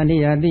Ananta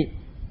Zandiyati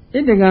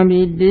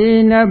Itagambi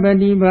Dina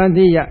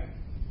Badibadiya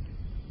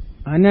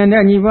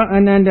Ananda Niva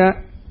Ananda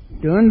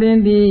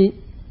Dundindi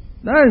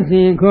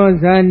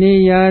Tasiko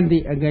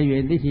Zandiyati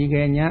Agayu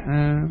Dishiganya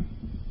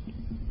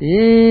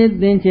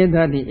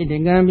Tinchetati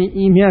Itagambi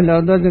Imya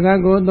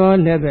Lodosgago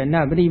Lebe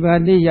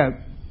Nabadibadiya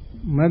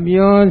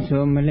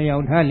Mabioso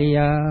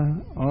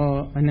Malayautalia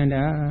or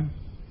Ananda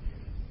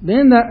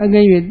Then the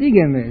Agayu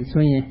Digame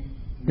Soye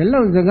The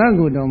Lord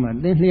Zagago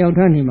Doma, then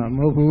Leotanima,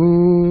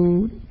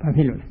 Mobu,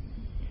 Papilo.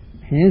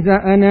 Hensa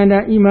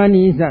Ananda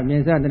Imani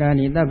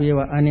Sadrani,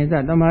 Tabiwa,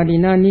 Anesa,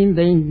 Tamadina,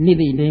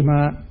 Nidi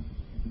Dema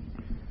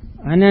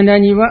Ananda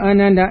Niva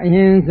Ananda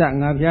Hensa,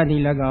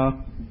 Napiati Lago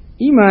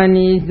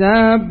Imani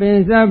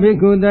Pensa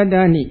Bikuda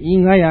Dani,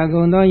 Ingaya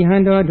Gondo,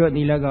 Yando to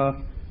the Lago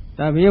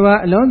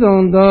Tabiwa,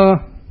 Londo,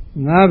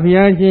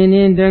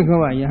 Napiachi,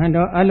 Dekoa,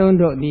 Yando,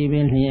 Alondo,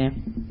 Divin here.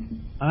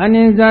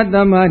 Aninza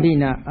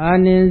Tamadina,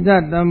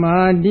 Aninza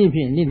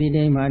Tamadipi,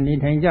 Nidima,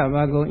 Nitanja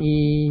Vago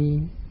E.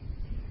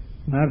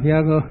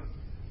 Mafiago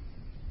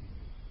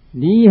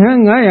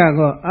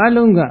Dihangayago,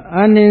 Alunga,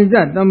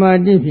 Aninza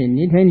Tamadipi,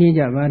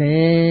 Nitanja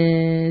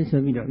Vare,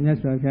 Sobido,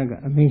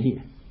 Nasaga,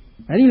 Amazing.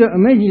 I did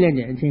amazing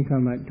legend,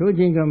 Chinkama,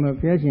 Tojinkama,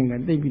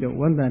 Piasinga, David,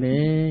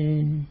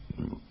 Wandare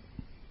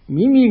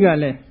Mimi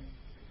Gale.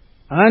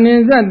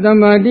 Aninza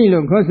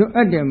Tamadilo, Coso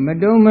Adam,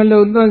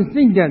 Madomalo, those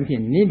things that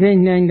in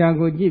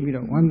Nitango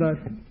Jibiro,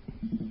 1,000.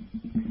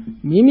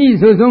 Mimi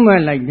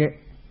Sosoma like that.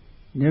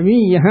 The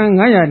me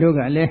Yahangaya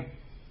Dogale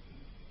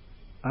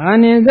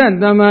Aninza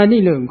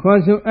Tamadilo,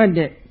 Coso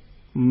Adam,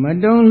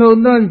 Madomalo,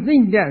 those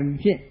things that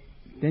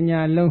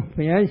Tanya Low,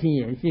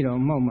 Piasi, Siro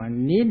Moma,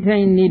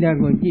 Nitan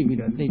Nidago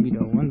Jibiro, David,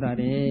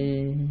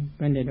 1,000.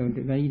 Pended on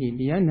the Gaidi,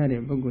 Diana,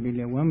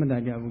 Bogudilla,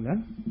 Wamada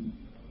Javula.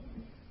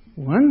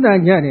 One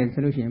Jare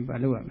solution,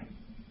 Palua.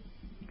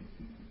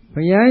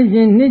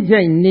 Payashin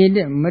Nijay need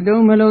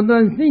Madomalo,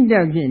 those things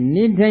that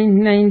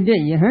Nitain 9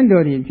 days,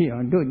 handle it,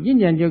 or do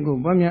Jinjan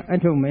Jogo, Bamia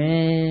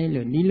Atome,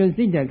 Lilo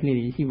Sita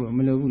clearly, she will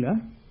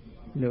Malula.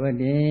 Lower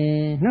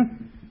day, no.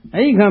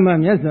 I come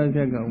up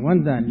yesterday,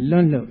 one that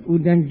Londo,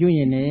 Udan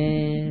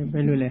Junior,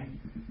 Pelule.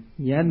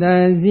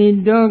 Yada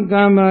Zido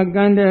Gama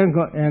Ganda,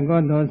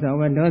 Godosa,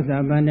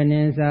 Wadosa,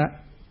 Bandanesa.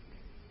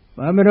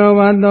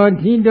 Babro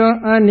Tito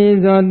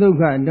Anizo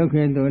Duka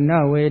Dokedo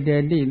Nawe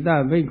de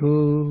Dita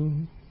Biku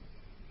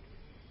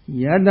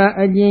Yada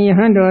Ajin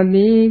Hando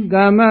di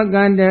Gama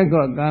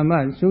Gandego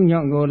Gama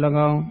Sunyongo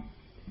Lagon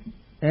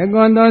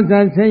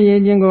Egodosa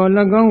Sayingo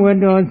Lagon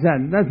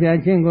Wedosa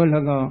Dafia Chingo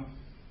Lagon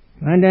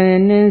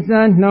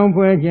Vandanisa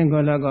Nompo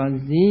Chingo Lagon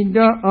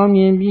Zido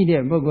Omin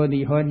Bide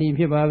Bogodi Hodi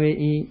Pibawe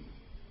E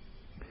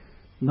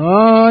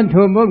No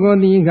to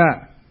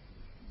Bogodiga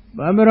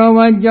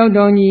Babrowa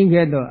Jodoni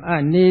Gedo,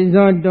 and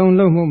Nizo don't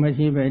look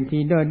Mumashiba,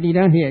 Tito,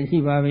 didn't hear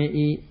Shibawe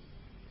E.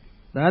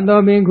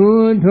 That'll be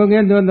good to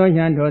get to the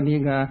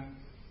Yantodiga.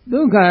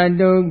 Duka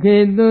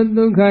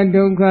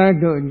Duka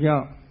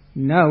Dojo.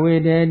 Now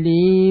with the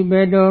D,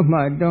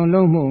 Bedoma, don't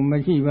look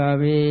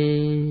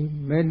Mumashibawe,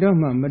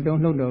 Bedoma,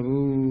 don't look the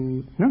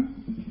wood. No?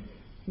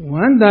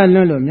 One that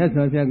Lolo,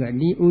 Yasosaga,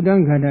 the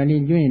Udan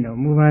Kadali Juino,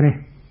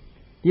 Muvare.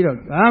 You know,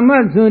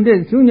 Amatsu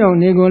de Sunyo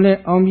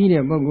Negole,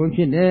 Omide Bogo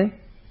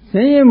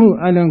Sayemu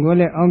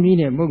Alongole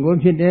Omide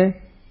Bogo Pite,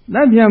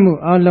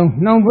 Labiamu Along,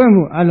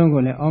 Nambemu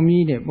Alongole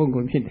Omide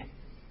Bogo Pite.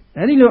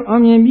 Adilo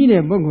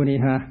Omide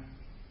Bogoriha.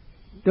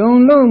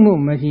 Don't know Mu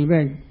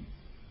Mashibe.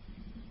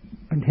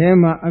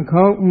 Tema a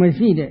cow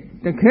machine.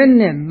 The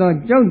Kennet,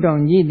 the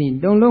Jogdon Yidi,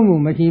 don't know Mu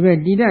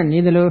Mashibe, Dida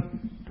Nidalo,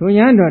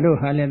 Toyando do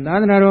Hale,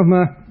 Ladra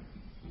Roma,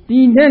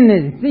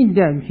 Didanes, think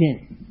that chin.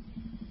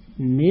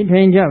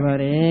 Nitan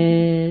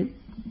Javare.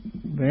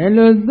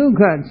 Bello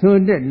Duka so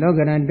that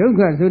Logaran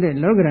Duka so that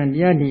Logaran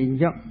Yadi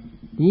Job.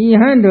 The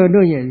handle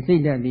do ye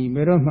say that the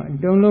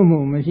Beroma don't know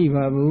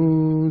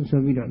Mashibabu, so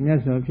we don't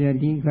yes of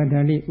Yadi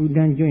Katali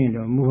Udan joined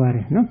or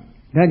Muvare, no?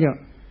 That job.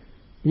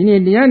 You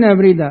need Diana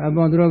Brida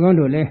about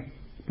Drogondole.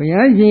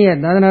 Piaji at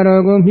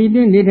Danarago, he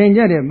didn't detain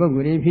book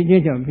if he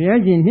did of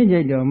Piaji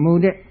Hijajo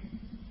Mude.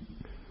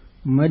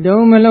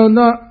 Madoma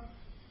Lodo,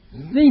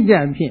 see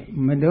that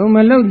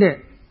Madoma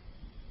Lode.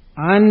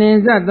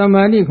 Aninza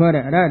Tamadi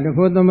Kora, the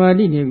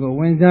Kotamadi go,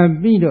 when the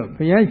Bido,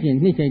 Piashin,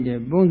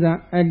 Nisha,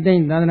 Bonza,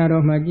 Adain Danaro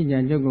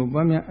Majija Jogo,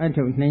 Bamia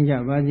Ato,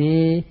 Ninja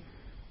Bazi,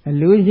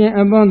 Illusion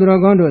about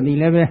Drogondo, the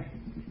Leve,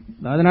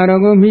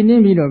 Danarago,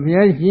 Bido,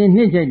 Piashin,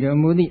 Nisha,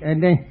 Moody,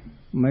 Adain,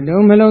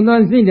 Madame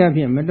Melodo,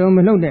 Zidapia, Madame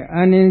Melode,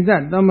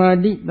 Aninza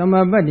Tamadi,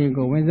 Tamabadi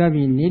go, when the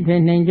Nita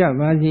Ninja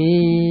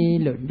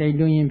Bazi, look, they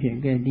don't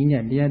impute,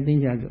 Dina, dear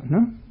Dinja,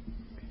 no?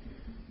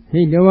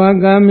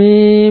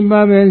 Hidawagami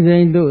Babe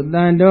Zaindu,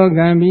 Dando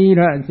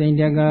Gambira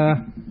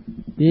Saintaga,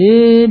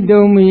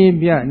 Didumi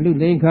Bia,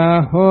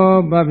 Dudeka,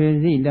 Ho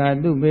Babe Zida,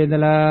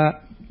 Dubedala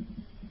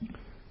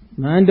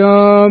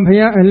Mando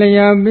Pia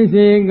Lea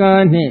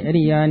Bisiga,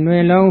 Ria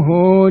Nuelo,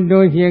 Ho,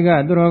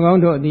 Doshiga,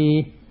 Drogondo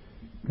di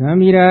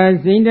Gambira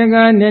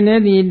Saintaga,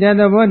 Nenedi,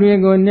 Dada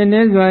Bodrigo,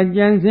 Nenezwa,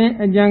 Jansen,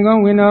 a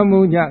Jango Winner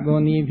Muja,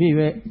 Goni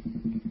Pive.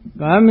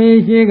 ကာမေ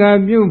ရှိက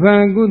ပြုဖ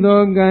န်ကုသို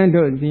လ်ကံ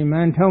တို့စီ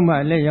မံထောက်မှ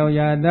လက်ရောက်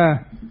ရာသာ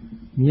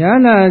မြာ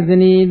လာဇ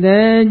နီသ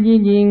ည်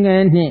ကြီးကြီးင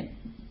ယ်နှင့်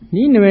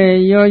နိနွယ်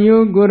ရော်ယူ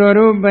ကိုရော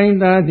တို့ပိုင်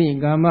သားသည့်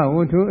ကာမဝ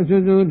တ္ထုအစွ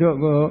စုတို့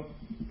ကို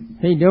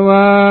ဟိတ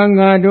ဝါ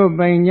ငါတို့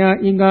ပိုင်ညာ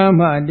ဤကာ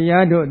မတ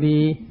ရားတို့သ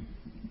ည်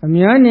အ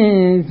များနှင့်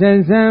ဆက်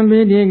ဆံပိ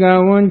ဋိက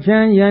ဝန်ချ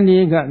မ်းယန္တိ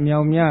ကမြော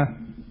င်များ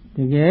တ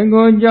ကယ်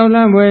ကိုကြောက်လ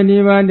န့်ဖွယ်ဒီ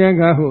ပါတက္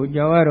ခဟု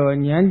ကြောက်ရတော်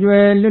ဉာဏ်ကျွ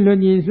ယ်လွတ်လွတ်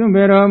ကြီးစွန့်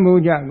ပေတော်မူ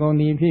ကြကုန်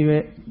သည်ဖြစ်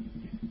၍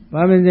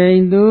ဘာပစိ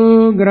န်သူ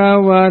ကရ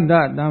ဝါဒ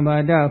တံပါ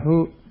ဒဟု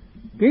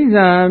ကိစ္စ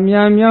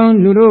မြာမြောင်း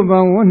လူတို့ပေါ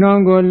င်းဝနှော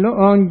င်းကိုလွတ်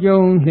အောင်ကြုံ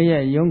လျ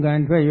က်ရုံကန်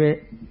ထွက်၍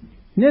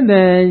နှစ်သ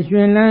က်ရွှ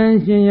င်လန်း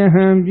ရှင်ယဟ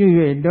န်ပြု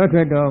၍တောထွ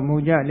က်တော်မူ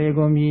ကြလေ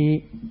ကုန်ပြီ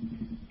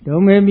ဒု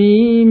မေပိ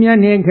မြတ်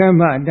နေခ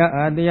မတ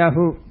အတရား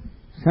ဟု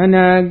သန္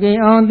တာကိ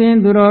အောင်သင်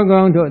သူတော်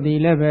ကောင်းတို့သည်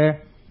လည်းပဲ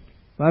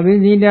ပပိ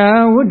စိတာ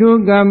ဝတ္ထု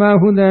ကာမ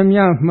ဟုသ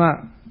မျှမှ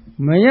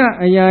မရ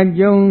အရာ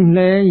ကြုံ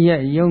လဲ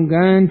ရဲ့ယုံက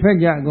န်ထွက်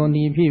ကြကုန်သ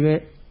ည်ဖြစ်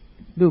၍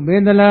သူပေ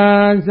တလာ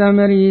သမ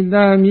ရိ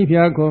တာမိ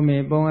ဖျားခိုမေ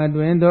ပုံအ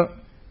တွင်တို့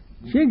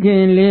ချစ်ခ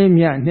င်လေး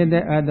မြနှစ်သ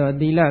က်အပ်သော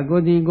သီလကို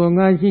ယ်စီကိုယ်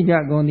ငါရှိကြ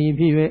ကုန်သည်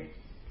ဖြစ်၍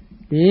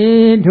ဒီ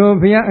ထို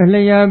ဘုရားအ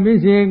လျာပစ္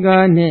စေကာ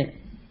နှင့်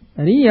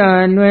အရိယာ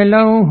နွယ်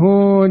လောင်း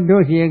ဟို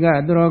တို့ရှိက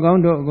သူတော်ကော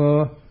င်းတို့ကို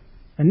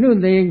အနု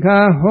သေခာ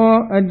ဟော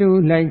အတု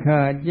လိုက်ခ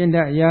ကျင့်တ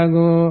တ်ရာ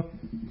ကို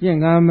ကျင့်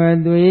ငါမ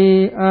သွေ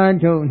အာ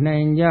ထုတ်နို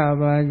င်ကြ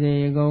ပါစေ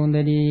ကုန်သ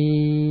တ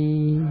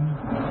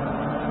ည်း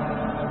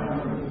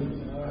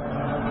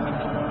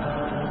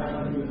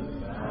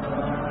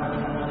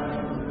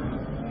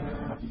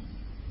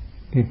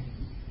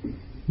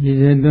ရေ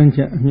စဲသွန်းချ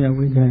က်အမြတ်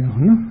ဝေးကြရအော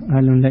င်နော်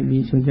အားလုံးလိုက်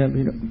ပြီးဆိုကြ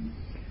ပြီးတော့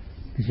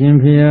အရှင်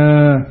ဖေယ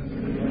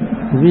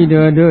တပိ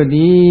တော်တို့သ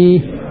ည်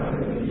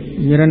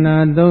ယရဏ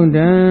သုံး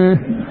တံ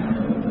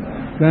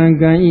ကံ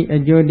ကံဤအ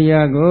ကျိုးတ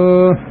ရားကို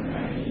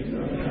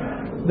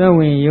သဝ္ဝ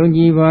င်ယုံကြ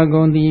ည်ပါ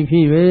ကုန်သည်ဖြ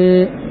စ်၍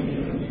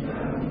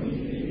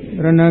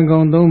ရဏ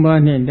ဂုံ၃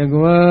ပါးနှင့်တ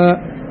ကွ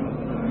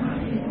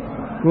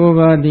ကိုး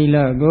ပါးသီလ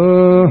ကို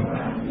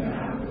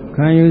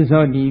ခံယူ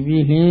ဆောက်တည်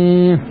ပြီးလျှ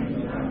င်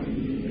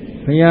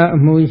ဘုရားအ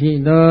မှုရှိ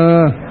သော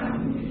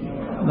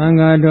သံ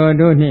ဃာတော်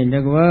တို့နှင့်တ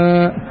ကွ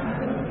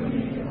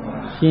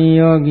ရှင်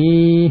ယောဂီ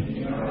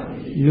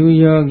လူ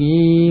ယော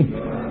ဂီ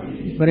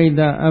ပရိသ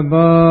တ်အ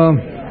ပေါင်း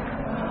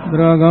သူ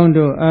တော်ကောင်း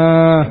တို့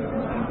အား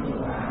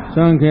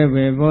ဆွမ်းခဲ့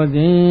ပေပေါ်စ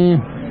ဉ်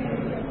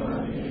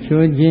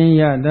ချိုးခြင်း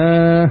ရတာ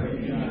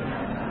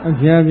အ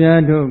ဖျား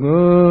ဖျားတို့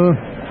ကို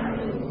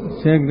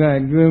ဆက်က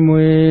ကျွေး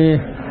မွေ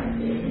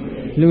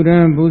လူရ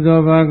န်ပူ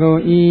ဇော်ပါကု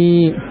န်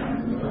၏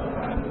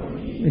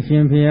အရှ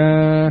င်ဘု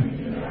ရား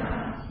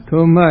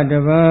ထိုမှတ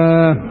ပါ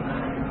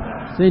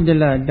စိတ်တ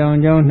လတောင်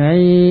ကျောင်း၌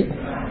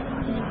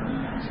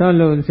ဆောက်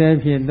လုပ်ဆဲ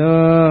ဖြစ်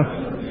သော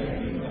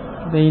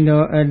သိန်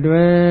တော်အ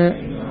တွေ့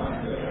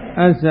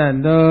အဆတ်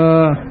သော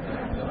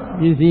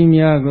ပစ္စည်း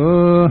များ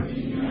ကို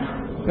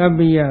ကပ္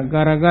ပိယ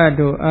ကာရက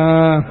တို့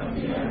အား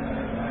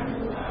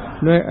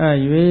လွှဲအပ်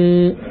၍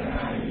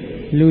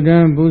လူဒ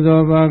န်းပူ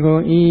ဇော်ပါကု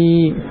န်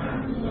၏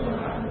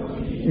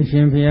အရှ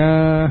င်ဘု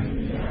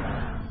ရား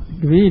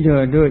တပည့်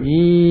တော်တို့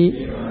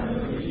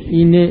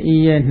ဤနေ့ဤ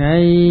ရက်၌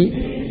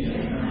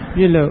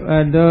ပြုလုပ်အ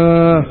ပ်သော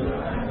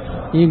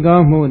ဤကော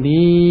င်းမှုသ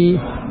ည်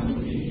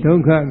ဒု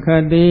က္ခခ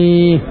တ်သိ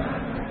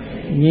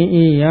ငြိမ်း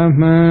အေးရ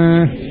မှန်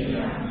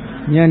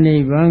မြတ်နိ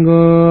ဗ္ဗာန်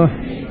ကို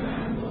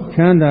ချ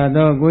မ်းသာ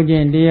သောကိုယ်ကျ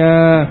င့်တ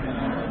ရား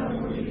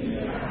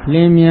လ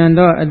င်းမြန်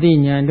သောအသိ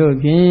ဉာဏ်တို့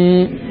ဖြင့်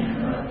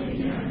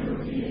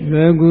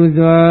လွယ်ကူ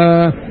စွာ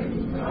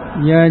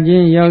ရခြ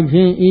င်းရောက်ခြ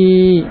င်းဤ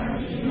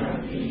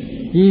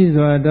ကြီး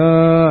စွာ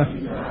သော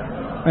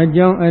အ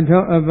ကြောင်းအ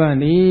ထောက်အပံ့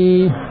သည်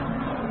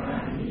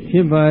ဖြ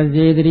စ်ပါ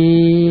စေတ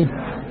ည်း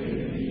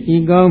ဤ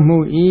ကောင်းမှု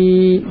ဤ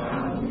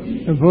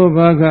အဖို့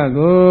ဘာခ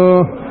ကို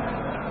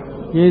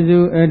ယေရှု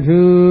အ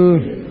ထူး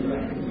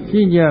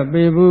ရှိကြ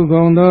ပေဘူး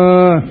ကုန်သော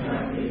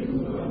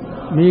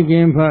မိခ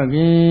င်ဖခ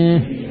င်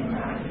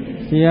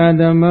ဆရာ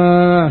သ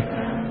မား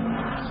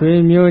ဆွေ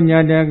မျိုးည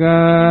တက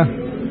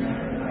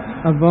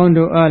အပေါင်း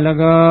တို့အား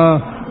၎င်း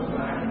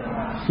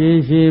ရှိ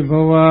ရှိဘ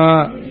ဝ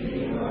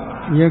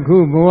ယခု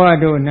ဘဝ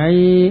တို့၌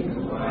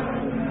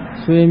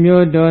ဆွေ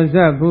မျိုးတော်စ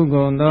ပ်ဘူး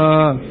ကုန်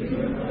သော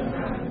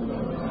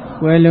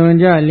ကွယ်လွန်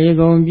ကြလေ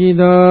ကုန်ပြီး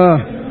သော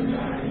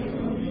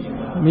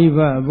မိဘ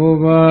ဘိုး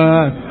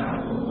ဘွား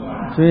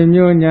ဆွေ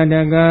မျိုးညတ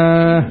က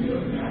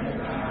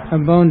အ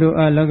ပေါင်းတို့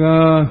အား၎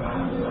င်း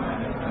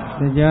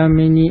တရားမ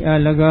င်းကြီးအား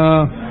၎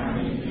င်း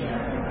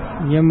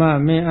ယမ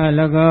မင်းအား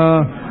၎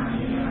င်း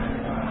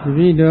တပ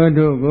ည့်တော်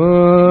တို့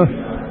ကို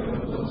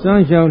စော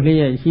င့်ရှောက်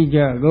လျက်ရှိကြ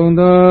ကုန်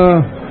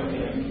သော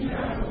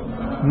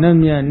နတ်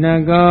မြတ်န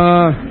တ်ကော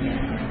င်း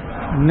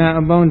နတ်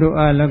အပေါင်းတို့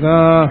အား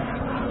၎င်း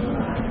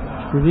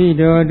တပည့်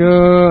တော်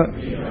တို့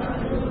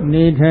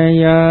နေထိုင်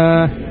ရာ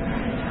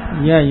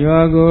ရရွာ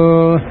ကို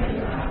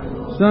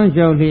စောင့်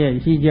ရှောက်လျက်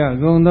ရှိကြ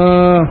ကုန်သော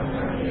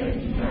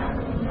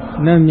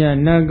နတ်မြတ်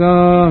နတ်ကော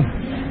င်း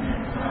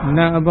န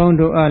တ်အပေါင်း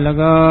တို့အား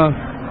၎င်း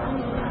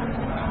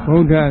ဘု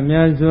ရားမြ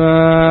တ်စွာ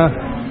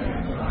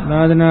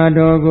သာသနာ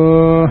တော်ကို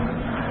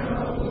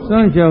စော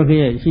င့်ရှောက်လျ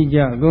က်ရှိကြ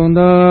ကုန်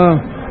သော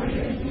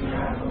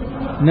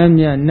နတ်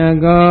မြတ်နတ်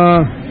ကော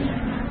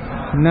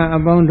နတ်အ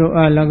ပေါင်းတို့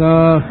အား၎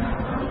င်း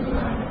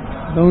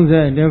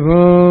31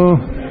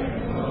ဘုံ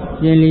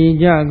ပြင်လီ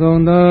ကြကုန်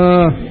သော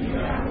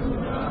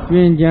ပြ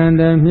င်းကြံ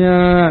သည်မြ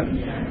တ်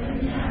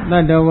တ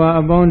တ္တဝါ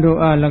အပေါင်းတို့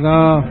အား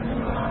၎င်း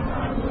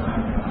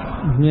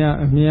မြတ်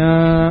အမြ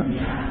တ်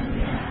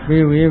ပြေ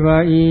ဝေပါ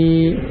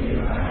၏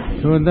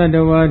ထိုတတ္တ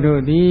ဝါ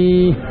တို့သည်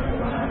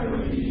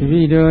တပ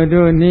ည့်တော်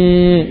တို့နှ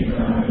င့်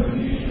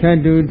ထတ်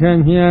တူထ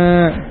မြ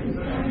တ်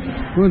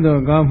ကုသို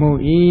လ်ကောင်းမှု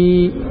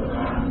၏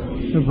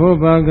သဘော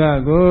ဘာက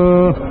ကို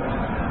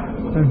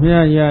အမြ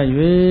တ်ရ၍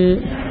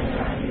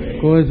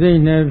ကိုယ်စိတ်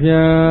နှပြ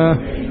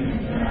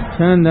ချ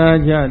မ်းသာ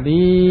ကြသ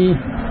ည်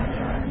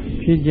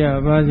ဖြစ်ကြ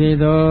ပါစေ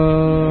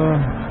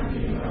သော